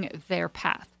finding their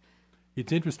path.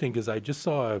 It's interesting because I just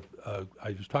saw,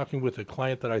 I was talking with a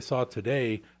client that I saw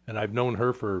today, and I've known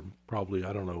her for probably,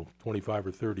 25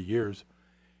 or 30 years.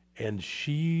 And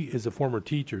she is a former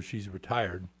teacher. She's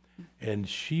retired. And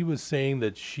she was saying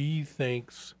that she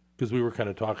thinks, because we were kind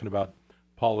of talking about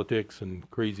politics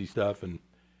and crazy stuff, and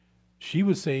she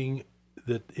was saying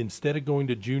that instead of going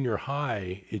to junior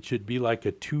high, it should be like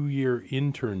a 2-year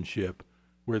internship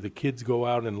where the kids go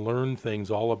out and learn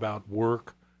things all about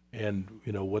work and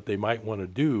what they might want to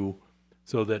do,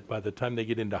 so that by the time they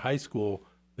get into high school,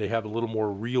 they have a little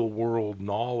more real world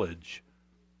knowledge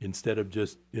instead of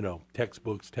just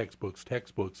textbooks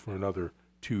for another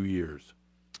 2 years.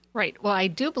 Right. Well, I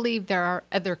do believe there are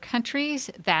other countries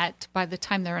that by the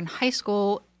time they're in high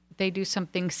school, they do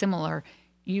something similar.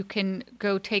 You can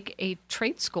go take a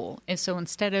trade school. And so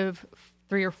instead of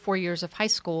 3 or 4 years of high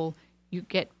school, you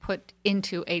get put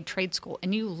into a trade school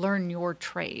and you learn your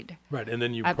trade. Right. And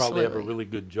then you Absolutely. probably have a really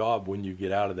good job when you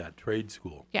get out of that trade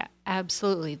school. Yeah,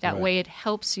 absolutely. That Right. way it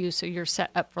helps you so you're set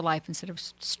up for life instead of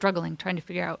struggling, trying to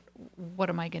figure out what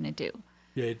am I going to do.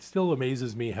 Yeah, it still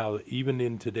amazes me how even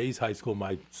in today's high school,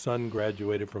 my son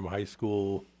graduated from high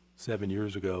school 7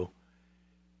 years ago,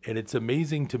 and it's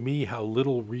amazing to me how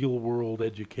little real-world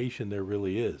education there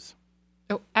really is.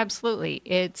 Oh, absolutely.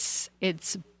 It's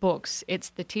books.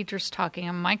 It's the teachers talking.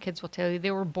 And my kids will tell you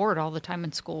they were bored all the time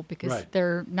in school because Right.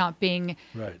 they're not being.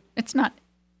 Right. It's not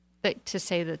to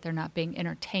say that they're not being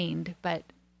entertained, but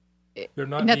They're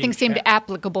not nothing being seemed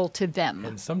applicable to them.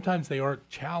 And sometimes they aren't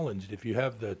challenged. If you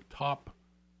have the top,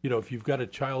 if you've got a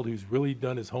child who's really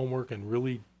done his homework and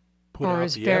really put out the effort. Or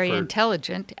is very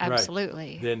intelligent,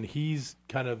 absolutely. Right, then he's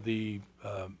kind of the,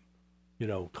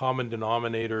 common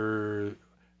denominator.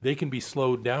 They can be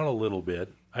slowed down a little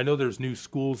bit. I know there's new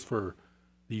schools for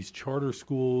these charter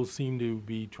schools seem to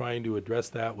be trying to address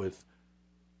that with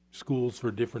schools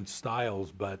for different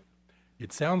styles, but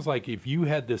it sounds like if you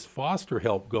had this foster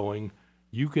help going,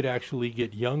 you could actually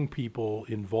get young people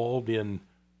involved in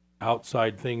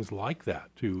outside things like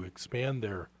that to expand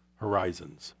their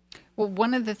horizons. Well,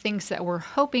 one of the things that we're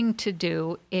hoping to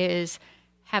do is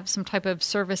have some type of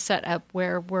service set up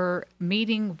where we're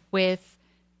meeting with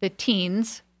the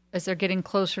teens as they're getting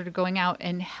closer to going out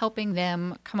and helping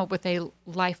them come up with a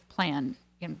life plan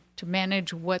to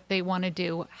manage what they want to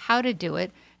do, how to do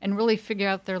it, and really figure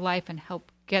out their life and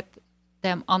help get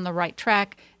them on the right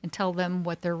track and tell them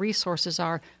what their resources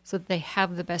are so that they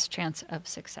have the best chance of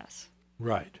success.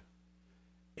 Right.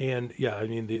 And yeah, I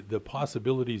mean, the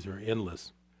possibilities are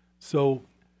endless. So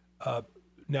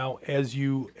now as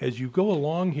you go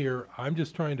along here, I'm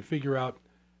just trying to figure out,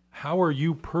 how are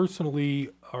you personally,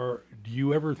 or do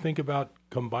you ever think about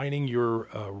combining your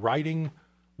writing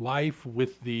life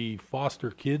with the foster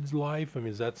kids life? I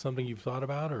mean, is that something you've thought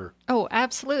about, or? Oh,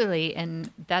 absolutely.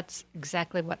 And that's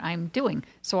exactly what I'm doing.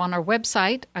 So on our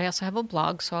website, I also have a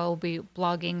blog. So I'll be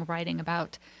blogging, writing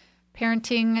about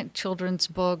parenting, children's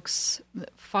books,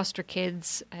 foster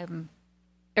kids,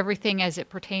 everything as it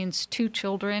pertains to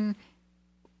children.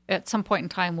 At some point in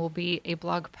time will be a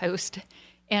blog post,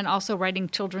 and also writing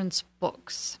children's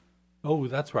books. Oh,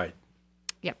 that's right.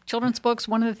 Yep, children's books.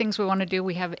 One of the things we want to do,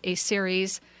 we have a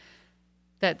series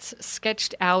that's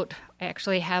sketched out. I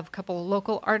actually have a couple of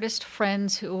local artist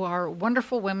friends who are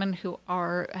wonderful women who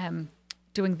are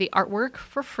doing the artwork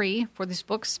for free for these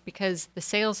books, because the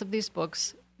sales of these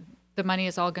books, the money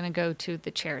is all going to go to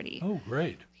the charity. Oh,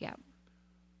 great. Yeah.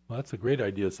 Well, that's a great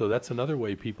idea. So that's another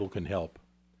way people can help.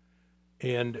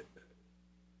 And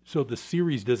so the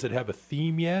series, does it have a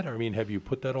theme yet? I mean, have you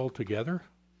put that all together?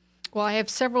 Well, I have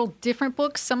several different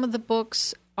books. Some of the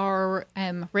books are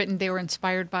written, they were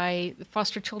inspired by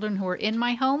foster children who were in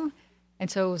my home. And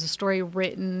so it was a story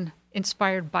written,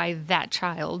 inspired by that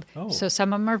child. Oh. So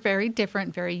some of them are very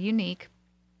different, very unique.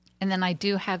 And then I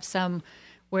do have some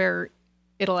where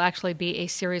it'll actually be a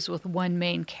series with one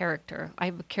main character. I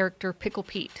have a character, Pickle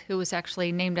Pete, who was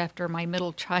actually named after my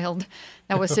middle child.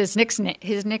 That was his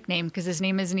nickname, because his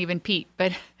name isn't even Pete.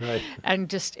 But Right. and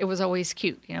just it was always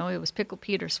cute, it was Pickle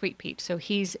Pete or Sweet Pete. So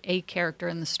he's a character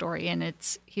in the story, and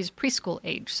he's preschool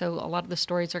age. So a lot of the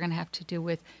stories are going to have to do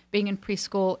with being in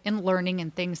preschool and learning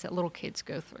and things that little kids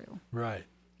go through. Right.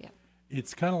 Yeah.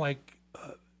 It's kind of like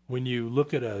when you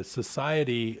look at a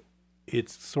society,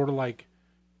 it's sort of like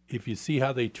if you see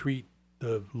how they treat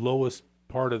the lowest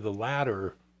part of the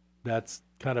ladder, that's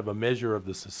kind of a measure of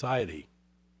the society.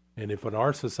 And if in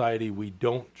our society we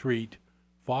don't treat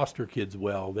foster kids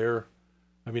well, a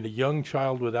young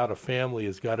child without a family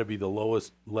has got to be the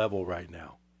lowest level right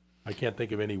now. I can't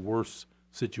think of any worse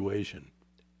situation.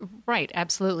 Right,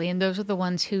 absolutely. And those are the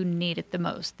ones who need it the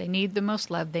most. They need the most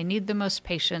love. They need the most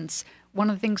patience. One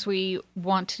of the things we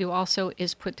want to do also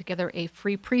is put together a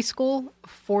free preschool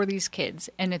for these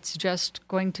kids. And it's just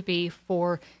going to be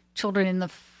for children in the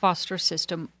foster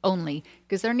system only,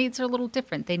 because their needs are a little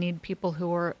different. They need people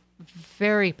who are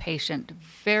very patient,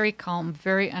 very calm,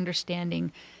 very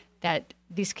understanding, that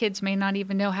these kids may not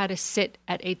even know how to sit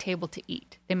at a table to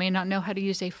eat. They may not know how to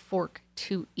use a fork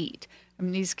to eat.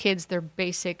 These kids, their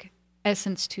basic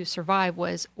essence to survive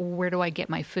was, where do I get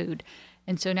my food?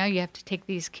 And so now you have to take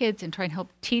these kids and try and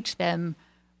help teach them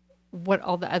what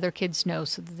all the other kids know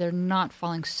so that they're not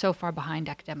falling so far behind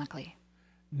academically.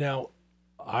 Now,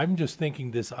 I'm just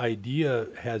thinking this idea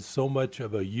has so much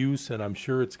of a use, and I'm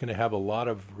sure it's going to have a lot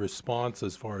of response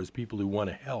as far as people who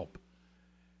want to help.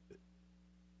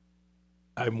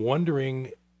 I'm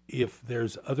wondering if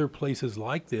there's other places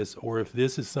like this, or if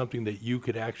this is something that you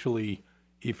could actually,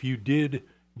 if you did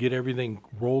get everything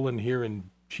rolling here in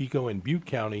Chico and Butte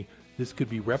County, this could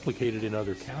be replicated in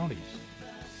other counties.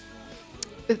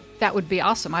 That would be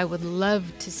awesome. I would love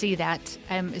to see that.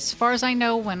 As far as I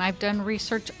know, when I've done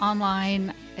research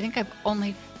online, I think I've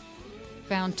only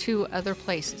found 2 other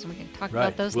places. We can talk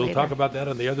about those later. We'll talk about that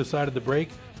on the other side of the break.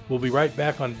 We'll be right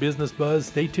back on Business Buzz.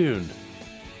 Stay tuned.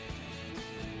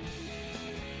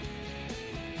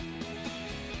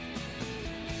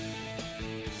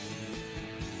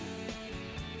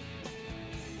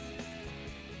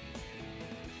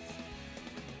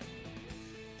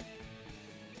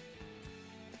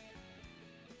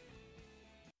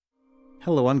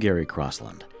 Hello, I'm Gary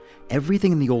Crossland.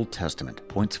 Everything in the Old Testament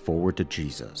points forward to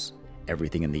Jesus.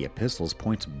 Everything in the epistles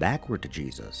points backward to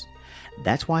Jesus.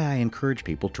 That's why I encourage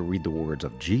people to read the words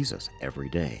of Jesus every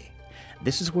day.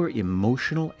 This is where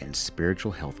emotional and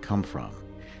spiritual health come from.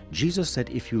 Jesus said,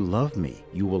 "If you love me,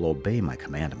 you will obey my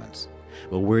commandments."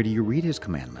 Well, where do you read his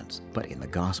commandments? But in the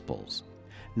Gospels.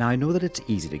 Now, I know that it's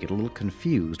easy to get a little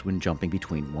confused when jumping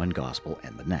between one gospel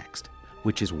and the next,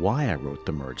 which is why I wrote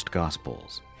the Merged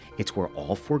Gospels. It's where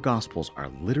all 4 Gospels are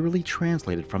literally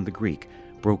translated from the Greek,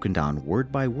 broken down word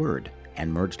by word,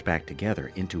 and merged back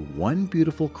together into one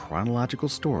beautiful chronological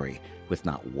story with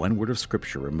not one word of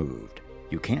Scripture removed.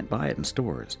 You can't buy it in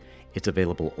stores. It's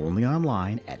available only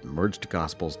online at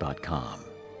mergedgospels.com.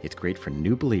 It's great for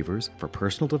new believers, for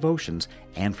personal devotions,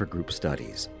 and for group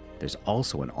studies. There's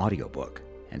also an audiobook.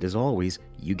 And as always,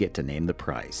 you get to name the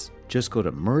price. Just go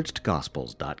to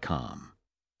mergedgospels.com.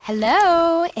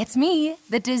 Hello, it's me,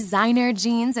 the designer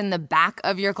jeans in the back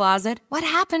of your closet. What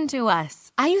happened to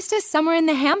us? I used to summer in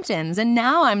the Hamptons, and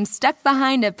now I'm stuck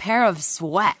behind a pair of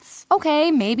sweats.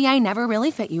 Okay, maybe I never really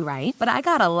fit you right, but I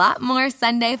got a lot more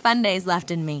Sunday fun days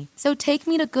left in me. So take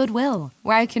me to Goodwill,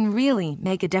 where I can really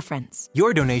make a difference.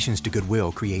 Your donations to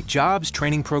Goodwill create jobs,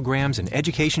 training programs, and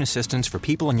education assistance for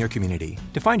people in your community.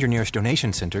 To find your nearest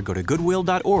donation center, go to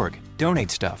goodwill.org.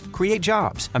 Donate stuff. Create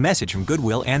jobs. A message from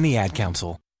Goodwill and the Ad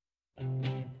Council.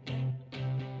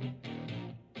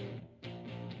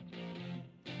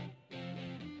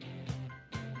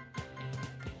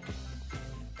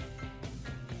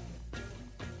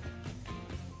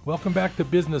 Welcome back to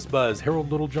Business Buzz.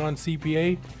 Harold Littlejohn,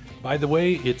 CPA. By the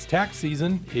way, it's tax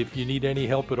season. If you need any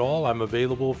help at all, I'm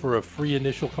available for a free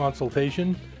initial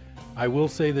consultation. I will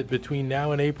say that between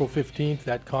now and April 15th,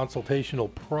 that consultation will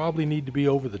probably need to be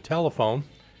over the telephone.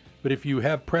 But if you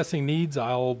have pressing needs,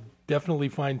 I'll definitely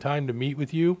find time to meet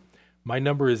with you. My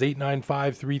number is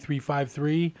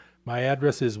 895-3353. My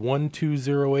address is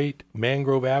 1208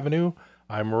 Mangrove Avenue.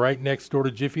 I'm right next door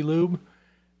to Jiffy Lube.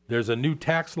 There's a new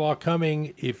tax law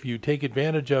coming. If you take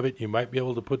advantage of it, you might be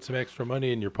able to put some extra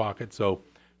money in your pocket. So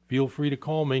feel free to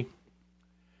call me.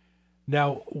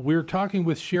 Now, we're talking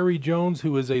with Sherry Jones,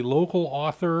 who is a local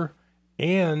author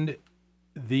and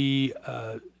the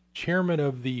chairman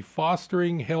of the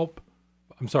Fostering Hope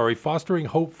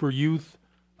for Youth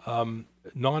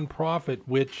nonprofit,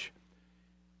 which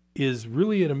is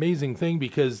really an amazing thing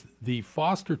because the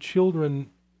foster children,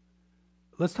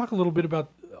 let's talk a little bit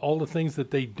about all the things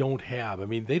that they don't have. I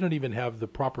mean, they don't even have the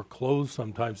proper clothes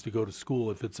sometimes to go to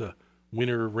school if it's a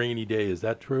winter rainy day. Is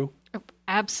that true?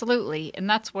 Absolutely. And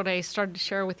that's what I started to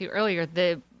share with you earlier.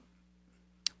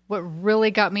 What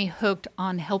really got me hooked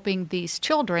on helping these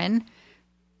children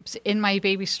was in my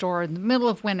baby store in the middle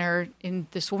of winter, and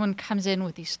this woman comes in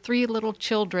with these 3 little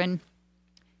children,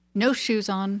 no shoes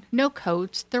on, no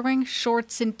coats. They're wearing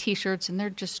shorts and T-shirts, and they're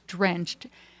just drenched.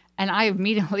 And I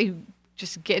immediately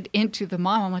just get into the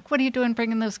mom. I'm like, what are you doing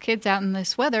bringing those kids out in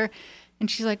this weather? And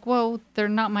she's like, well, they're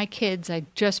not my kids. I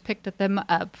just picked them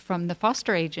up from the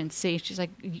foster agency. She's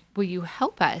like, will you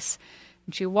help us?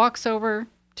 And she walks over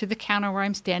to the counter where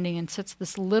I'm standing and sits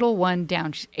this little one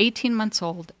down. She's 18 months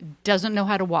old, doesn't know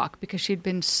how to walk because she'd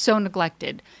been so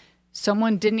neglected.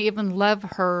 Someone didn't even love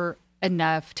her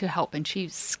enough to help. And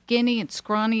she's skinny and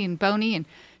scrawny and bony, and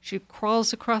she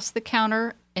crawls across the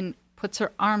counter and puts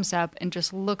her arms up and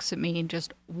just looks at me and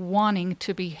just wanting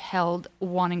to be held,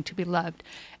 wanting to be loved.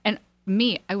 And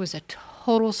me, I was a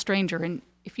total stranger. And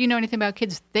if you know anything about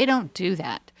kids, they don't do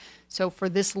that. So for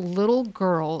this little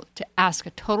girl to ask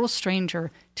a total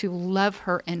stranger to love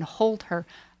her and hold her,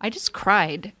 I just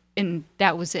cried. And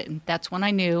that was it. And that's when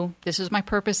I knew this is my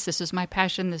purpose. This is my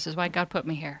passion. This is why God put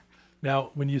me here.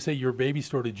 Now, when you say your baby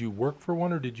store, did you work for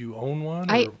one or did you own one?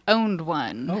 I owned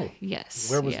one. Oh. Yes.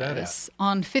 Where was that at?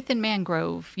 On 5th and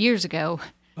Mangrove years ago.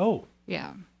 Oh.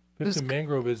 Yeah. 5th and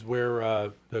Mangrove is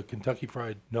where the Kentucky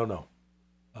Fried... No.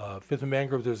 5th and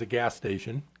Mangrove, there's a gas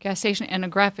station. Gas station and a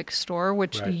graphics store,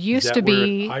 which Right. used to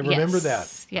be... I remember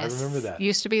yes, that. Yes. I remember that.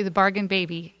 Used to be the Bargain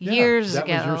Baby years ago.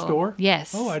 That was your store?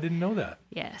 Yes. Oh, I didn't know that.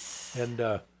 Yes.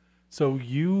 And so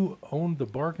you owned the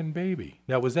Bargain Baby.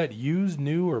 Now, was that used,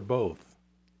 new, or both?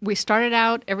 We started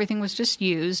out, everything was just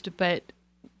used, but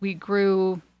we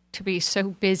grew to be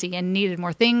so busy and needed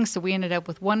more things, so we ended up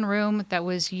with one room that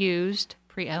was used,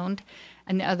 pre-owned,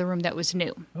 and the other room that was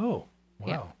new. Oh, wow.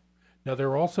 Yeah. Now,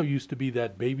 there also used to be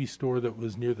that baby store that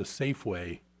was near the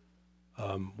Safeway,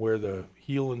 where the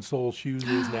Heel and Soul Shoes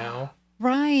is now.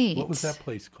 Right. What was that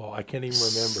place called? I can't even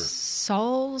remember.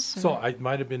 Saul's? So it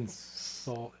might have been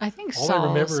Saul. I think All Saul's. I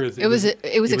remember is it was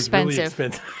really expensive.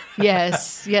 expensive.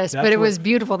 Yes, but it was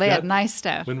beautiful. They had nice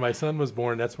stuff. When my son was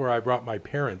born, that's where I brought my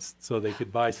parents so they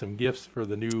could buy some gifts for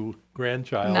the new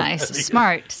grandchild. Nice,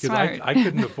 smart. I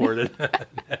couldn't afford it.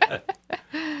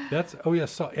 That's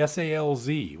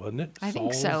SALZ, wasn't it? I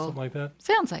think so. Something like that.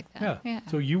 Sounds like that. Yeah.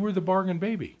 So you were the Bargain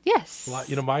Baby. Yes.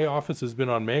 Well, my office has been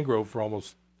on Mangrove for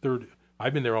almost 30.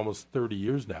 I've been there almost 30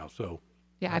 years now. So.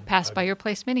 Yeah, I passed by your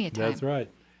place many a time. That's right.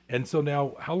 And so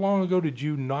now, how long ago did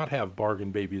you not have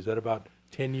Bargain Baby? Is that about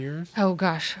 10 years? Oh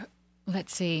gosh,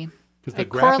 let's see. Because the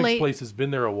graphics place has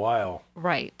been there a while.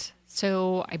 Right.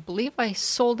 So I believe I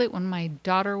sold it when my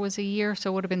daughter was a year,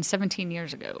 so it would have been 17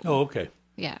 years ago. Oh, okay.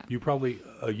 Yeah. You probably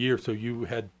a year, so you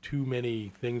had too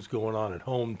many things going on at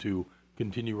home to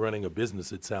continue running a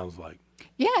business, it sounds like.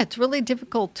 Yeah, it's really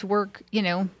difficult to work,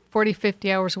 40,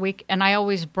 50 hours a week. And I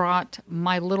always brought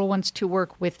my little ones to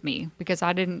work with me because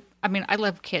I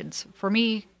love kids. For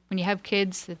me, when you have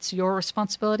kids, it's your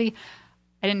responsibility.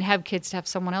 I didn't have kids to have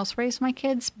someone else raise my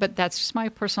kids, but that's just my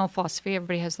personal philosophy.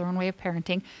 Everybody has their own way of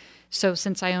parenting. So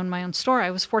since I own my own store,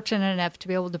 I was fortunate enough to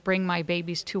be able to bring my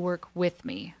babies to work with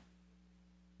me.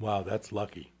 Wow, that's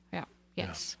lucky. Yeah.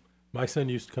 Yes. Yeah. My son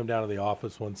used to come down to the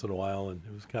office once in a while, and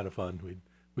it was kind of fun.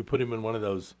 We put him in one of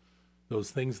those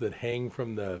things that hang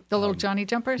from the little Johnny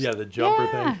jumpers. Yeah, the jumper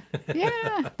thing.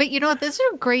 Yeah, but those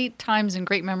are great times and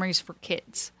great memories for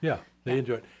kids. Yeah, they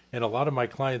enjoy it. And a lot of my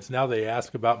clients now, they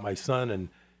ask about my son, and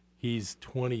he's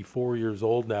 24 years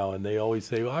old now, and they always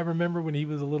say, "Well, I remember when he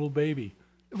was a little baby."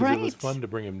 Right. It was fun to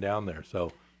bring him down there,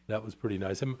 so that was pretty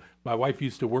nice. And my wife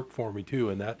used to work for me too,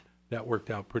 and that worked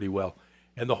out pretty well.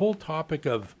 And the whole topic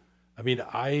of,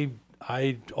 I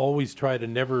always try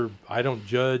to I don't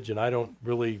judge and I don't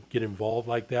really get involved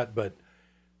like that. But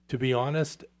to be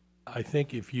honest, I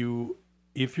think if you're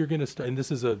going to start, and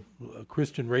this is a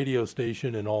Christian radio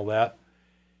station and all that,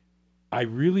 I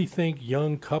really think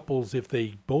young couples, if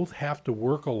they both have to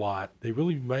work a lot, they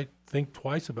really might think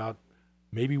twice about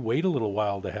maybe wait a little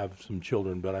while to have some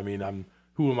children. But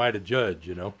who am I to judge,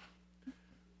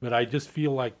 But I just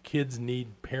feel like kids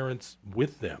need parents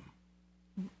with them.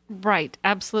 Right,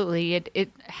 absolutely.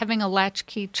 It having a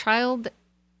latchkey child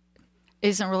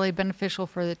isn't really beneficial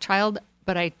for the child,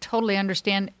 but I totally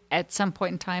understand at some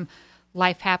point in time,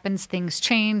 life happens, things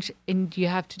change, and you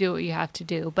have to do what you have to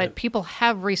do. But people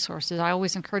have resources. I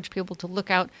always encourage people to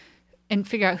look out and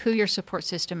figure out who your support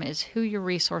system is, who your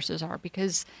resources are,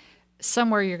 because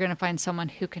somewhere you're going to find someone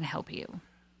who can help you.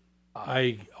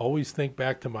 I always think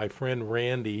back to my friend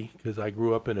Randy, because I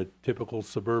grew up in a typical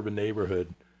suburban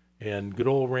neighborhood. And good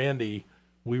old Randy,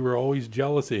 we were always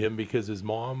jealous of him because his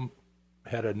mom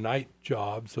had a night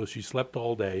job, so she slept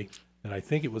all day. And I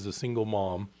think it was a single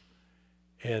mom.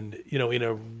 And, you know, in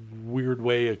a weird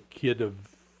way, a kid of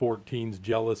 14's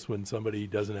jealous when somebody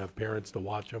doesn't have parents to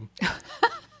watch them.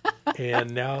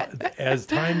 And now, as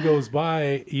time goes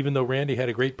by, even though Randy had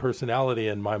a great personality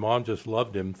and my mom just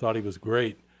loved him, thought he was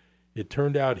great, it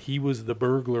turned out he was the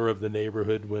burglar of the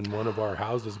neighborhood when one of our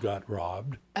houses got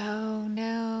robbed. Oh,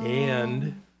 no.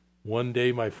 And one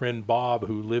day, my friend Bob,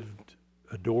 who lived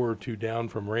a door or two down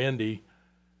from Randy,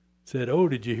 said, "Oh,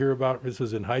 did you hear about," this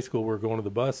was in high school, we're going to the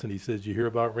bus, and he says, "Did you hear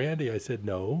about Randy?" I said,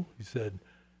 "No." He said,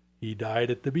 "He died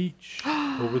at the beach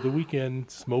over the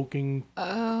weekend smoking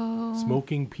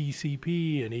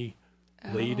PCP, and he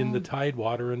laid in the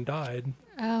tidewater and died."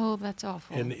 Oh, that's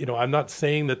awful. And, you know, I'm not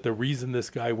saying that the reason this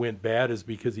guy went bad is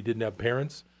because he didn't have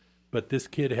parents, but this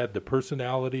kid had the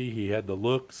personality, he had the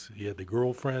looks, he had the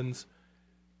girlfriends.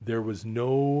 There was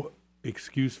no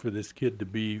excuse for this kid to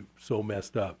be so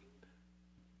messed up.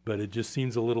 But it just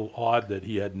seems a little odd that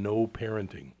he had no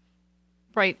parenting.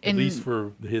 Right. At least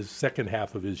for his second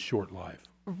half of his short life.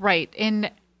 Right. And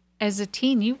as a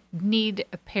teen, you need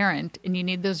a parent, and you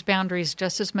need those boundaries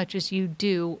just as much as you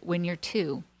do when you're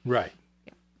 2. Right.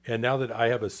 Yeah. And now that I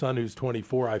have a son who's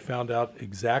 24, I found out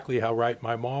exactly how right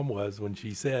my mom was when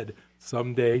she said,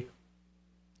 "Someday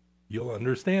you'll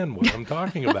understand what I'm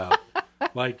talking about."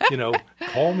 Like, you know,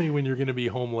 call me when you're going to be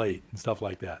home late and stuff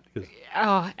like that.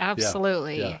 Oh,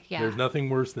 absolutely. Yeah. There's nothing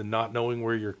worse than not knowing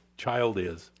where your child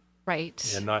is.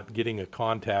 Right. And not getting a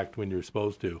contact when you're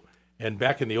supposed to. And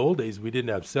back in the old days, we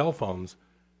didn't have cell phones.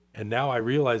 And now I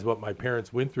realize what my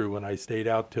parents went through when I stayed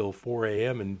out till 4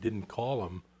 a.m. and didn't call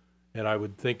them. And I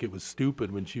would think it was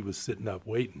stupid when she was sitting up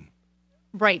waiting.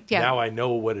 Right, yeah. Now I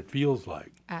know what it feels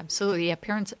like. Absolutely. Yeah,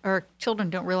 parents or children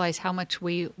don't realize how much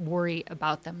we worry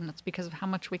about them, and it's because of how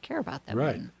much we care about them.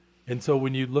 Right. And so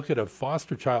when you look at a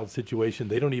foster child situation,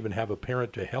 they don't even have a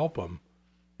parent to help them.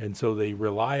 And so they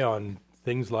rely on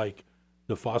things like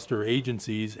the foster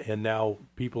agencies and now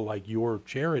people like your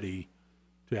charity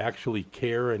to actually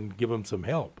care and give them some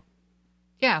help.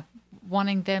 Yeah,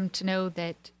 wanting them to know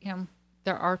that, you know,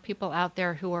 there are people out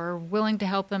there who are willing to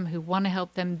help them, who want to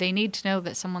help them. They need to know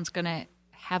that someone's going to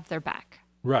have their back.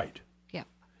 Right. Yeah.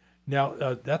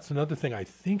 Now, that's another thing. I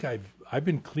think I've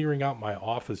been clearing out my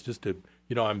office just to,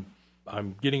 you know,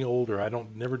 I'm getting older. I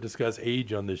don't never discuss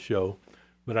age on this show,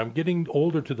 but I'm getting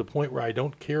older to the point where I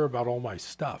don't care about all my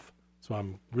stuff. So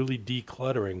I'm really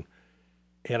decluttering,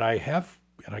 and I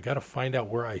got to find out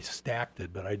where I stacked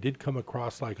it, but I did come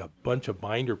across like a bunch of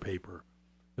binder paper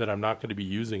that I'm not going to be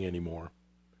using anymore.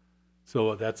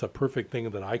 So that's a perfect thing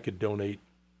that I could donate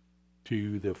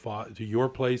to to your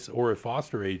place or a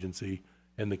foster agency,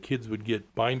 and the kids would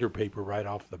get binder paper right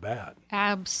off the bat.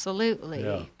 Absolutely.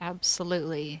 Yeah.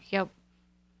 Absolutely. Yep.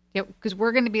 Because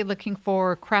we're going to be looking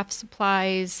for craft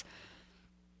supplies,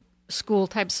 school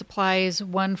type supplies,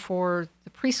 one for the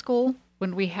preschool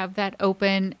when we have that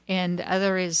open, and the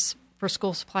other is for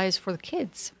school supplies for the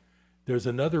kids. There's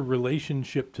another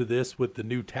relationship to this with the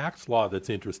new tax law that's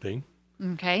interesting.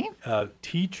 Okay.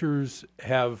 Teachers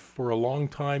have for a long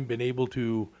time been able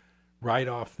to write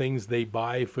off things they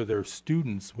buy for their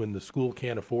students when the school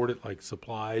can't afford it, like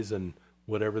supplies and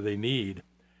whatever they need.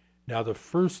 Now, the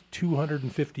first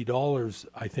 $250,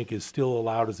 I think, is still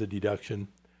allowed as a deduction,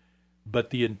 but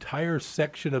the entire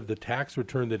section of the tax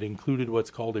return that included what's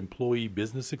called employee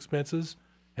business expenses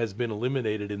has been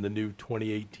eliminated in the new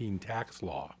 2018 tax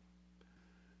law.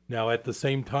 Now, at the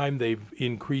same time, they've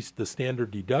increased the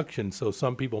standard deduction, so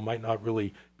some people might not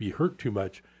really be hurt too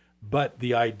much. But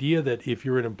the idea that if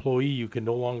you're an employee, you can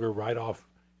no longer write off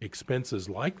expenses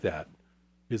like that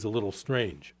is a little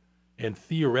strange. And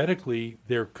theoretically,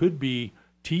 there could be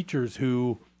teachers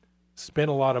who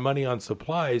spent a lot of money on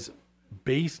supplies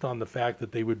based on the fact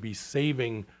that they would be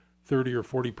saving 30 or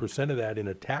 40% of that in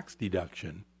a tax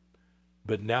deduction.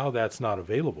 But now that's not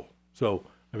available. So,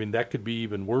 I mean, that could be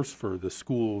even worse for the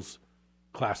school's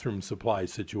classroom supply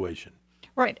situation.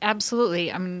 Right,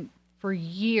 absolutely. I mean, for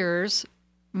years,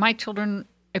 my children,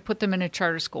 I put them in a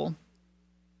charter school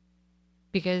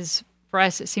because for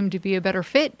us it seemed to be a better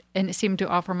fit and it seemed to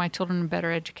offer my children a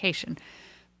better education.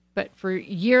 But for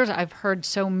years, I've heard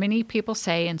so many people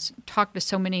say and talked to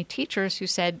so many teachers who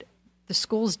said the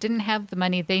schools didn't have the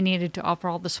money they needed to offer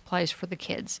all the supplies for the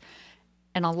kids.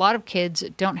 And a lot of kids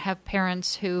don't have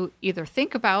parents who either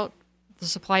think about the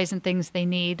supplies and things they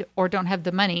need or don't have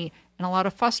the money. And a lot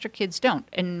of foster kids don't.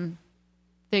 And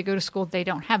they go to school, they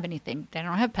don't have anything. They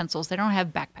don't have pencils. They don't have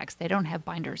backpacks. They don't have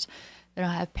binders. They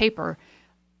don't have paper.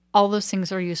 All those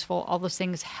things are useful. All those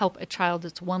things help a child.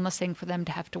 It's one less thing for them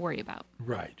to have to worry about.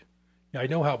 Right. Yeah, I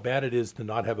know how bad it is to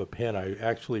not have a pen. I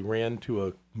actually ran to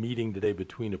a meeting today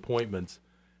between appointments,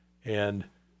 and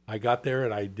I got there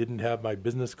and I didn't have my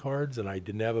business cards and I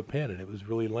didn't have a pen, and it was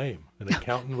really lame. An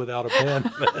accountant without a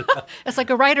pen. It's like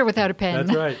a writer without a pen.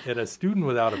 That's right. And a student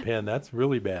without a pen, that's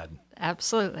really bad.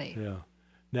 Absolutely. Yeah.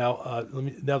 Now,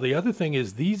 now the other thing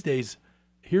is these days,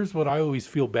 here's what I always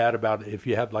feel bad about if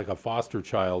you have like a foster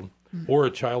child or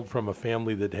a child from a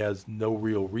family that has no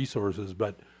real resources.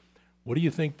 But what do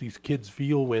you think these kids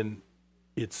feel when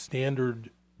it's standard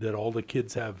that all the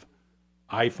kids have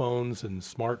iPhones and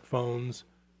smartphones,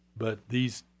 but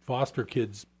these foster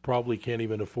kids probably can't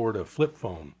even afford a flip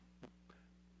phone?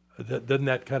 Doesn't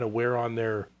that kind of wear on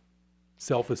their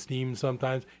self-esteem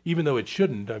sometimes? Even though it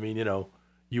shouldn't. I mean,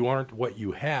 you aren't what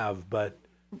you have, but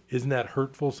isn't that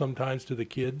hurtful sometimes to the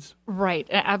kids? Right,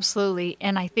 absolutely.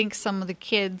 And I think some of the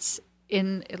kids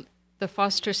in the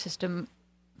foster system,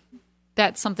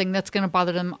 that's something that's going to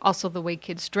bother them. Also, the way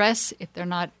kids dress, if they're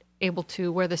not able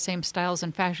to wear the same styles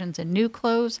and fashions and new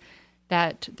clothes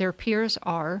that their peers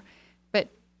are. But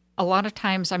a lot of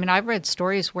times, I mean, I've read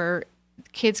stories where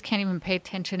kids can't even pay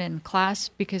attention in class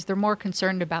because they're more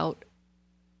concerned about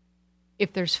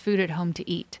if there's food at home to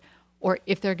eat, or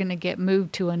if they're going to get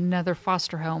moved to another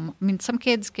foster home. I mean, some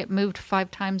kids get moved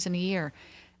 5 times in a year,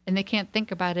 and they can't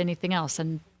think about anything else.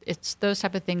 And it's those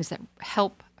type of things that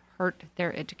help hurt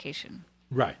their education.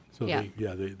 Right. So Yeah.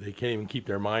 they can't even keep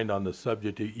their mind on the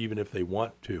subject even if they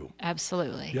want to.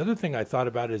 Absolutely. The other thing I thought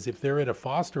about is if they're in a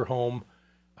foster home,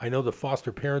 I know the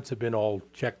foster parents have been all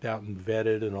checked out and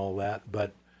vetted and all that,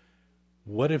 but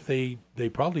what if they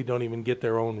probably don't even get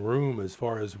their own room as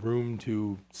far as room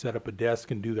to set up a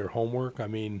desk and do their homework? I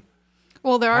mean...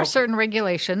 Well, there are certain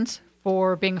regulations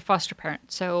for being a foster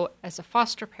parent. So as a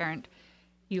foster parent,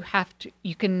 you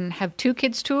can have 2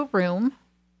 kids to a room,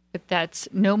 but that's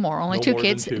no more. Only No 2 more than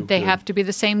kids. 2, They good. have to be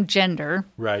the same gender.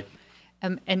 Right.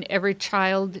 And every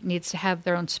child needs to have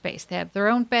their own space. They have their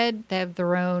own bed. They have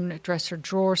their own dresser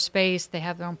drawer space. They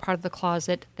have their own part of the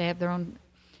closet. They have their own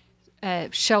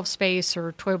shelf space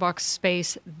or toy box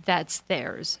space. That's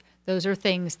theirs. Those are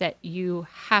things that you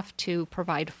have to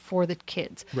provide for the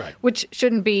kids. Right. Which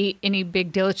shouldn't be any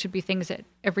big deal. It should be things that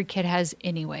every kid has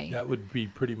anyway. That would be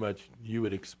pretty much, you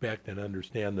would expect and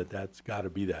understand that that's got to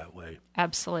be that way.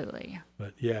 Absolutely.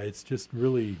 But yeah, it's just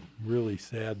really, really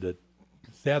sad that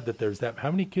there's that. How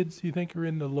many kids do you think are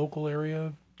in the local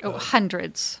area?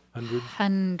 Hundreds. Hundreds?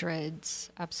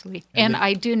 Hundreds, absolutely. And And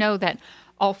I do know that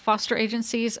all foster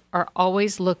agencies are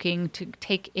always looking to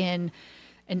take in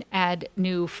and add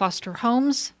new foster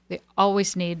homes. They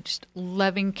always need just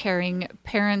loving, caring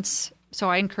parents.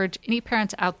 So I encourage any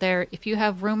parents out there, if you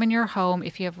have room in your home,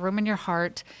 if you have room in your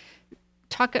heart,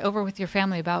 talk it over with your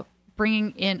family about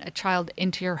bringing in a child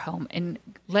into your home and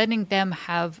letting them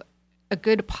have a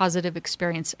good positive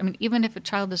experience. I mean, even if a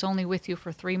child is only with you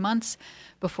for 3 months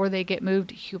before they get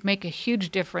moved, you make a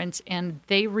huge difference, and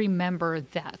they remember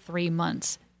that 3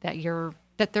 months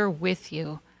that they're with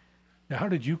you. Now, how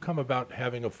did you come about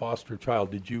having a foster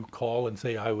child? Did you call and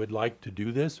say, I would like to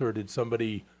do this, or did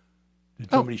somebody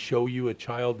show you a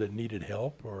child that needed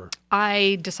help? Or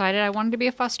I decided I wanted to be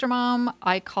a foster mom.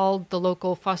 I called the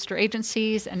local foster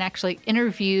agencies and actually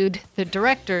interviewed the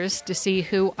directors to see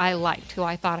who I liked, who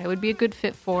I thought I would be a good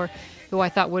fit for, who I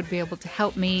thought would be able to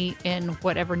help me in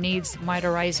whatever needs might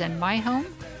arise in my home,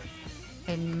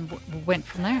 and went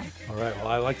from there. All right. Well,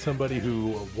 I like somebody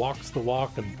who walks the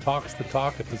walk and talks the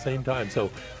talk at the same time. So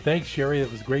thanks, Sherry.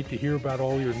 It was great to hear about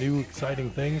all your new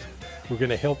exciting things. We're going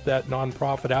to help that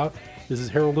nonprofit out. This is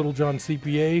Harold Littlejohn,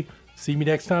 CPA. See me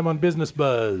next time on Business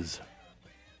Buzz.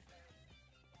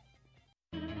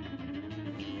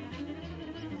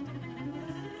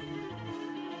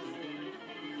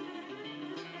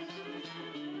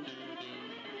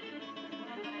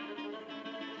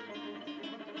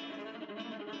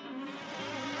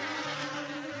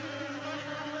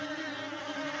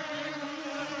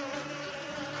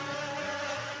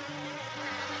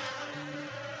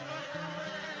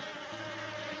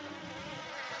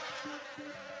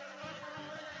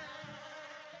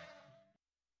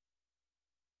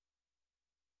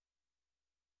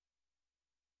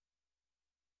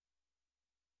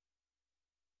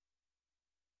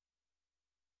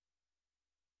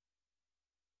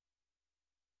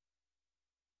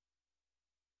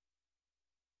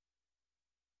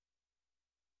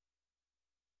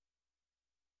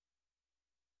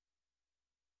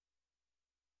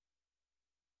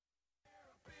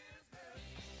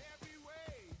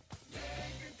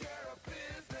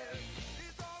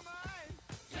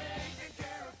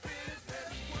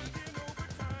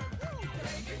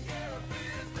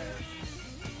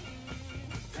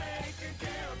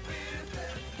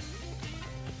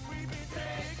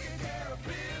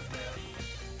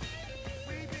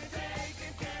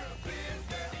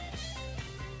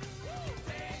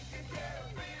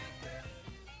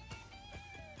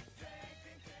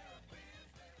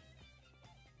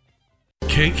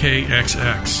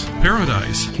 KKXX,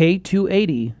 Paradise.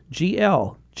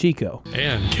 K280GL, Chico.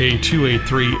 And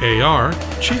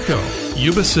K283AR, Chico,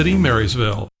 Yuba City,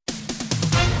 Marysville.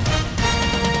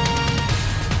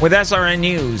 With SRN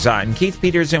News, I'm Keith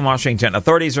Peters in Washington.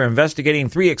 Authorities are investigating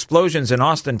 3 explosions in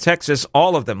Austin, Texas,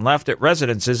 all of them left at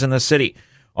residences in the city.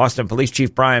 Austin Police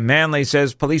Chief Brian Manley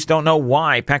says police don't know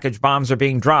why package bombs are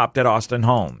being dropped at Austin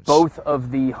homes. Both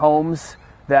of the homes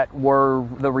that were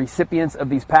the recipients of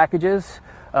these packages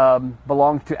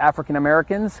belonged to African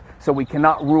Americans, so we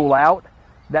cannot rule out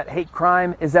that hate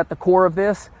crime is at the core of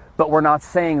this. But we're not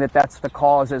saying that that's the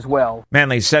cause as well.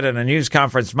 Manley said in a news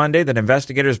conference Monday that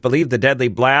investigators believe the deadly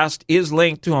blast is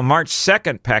linked to a March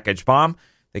 2nd package bomb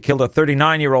that killed a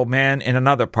 39-year-old man in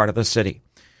another part of the city.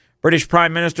 British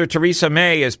Prime Minister Theresa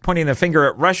May is pointing the finger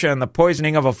at Russia and the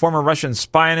poisoning of a former Russian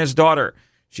spy and his daughter.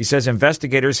 She says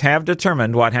investigators have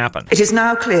determined what happened. It is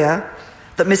now clear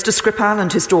that Mr. Skripal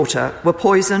and his daughter were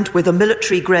poisoned with a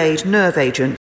military-grade nerve agent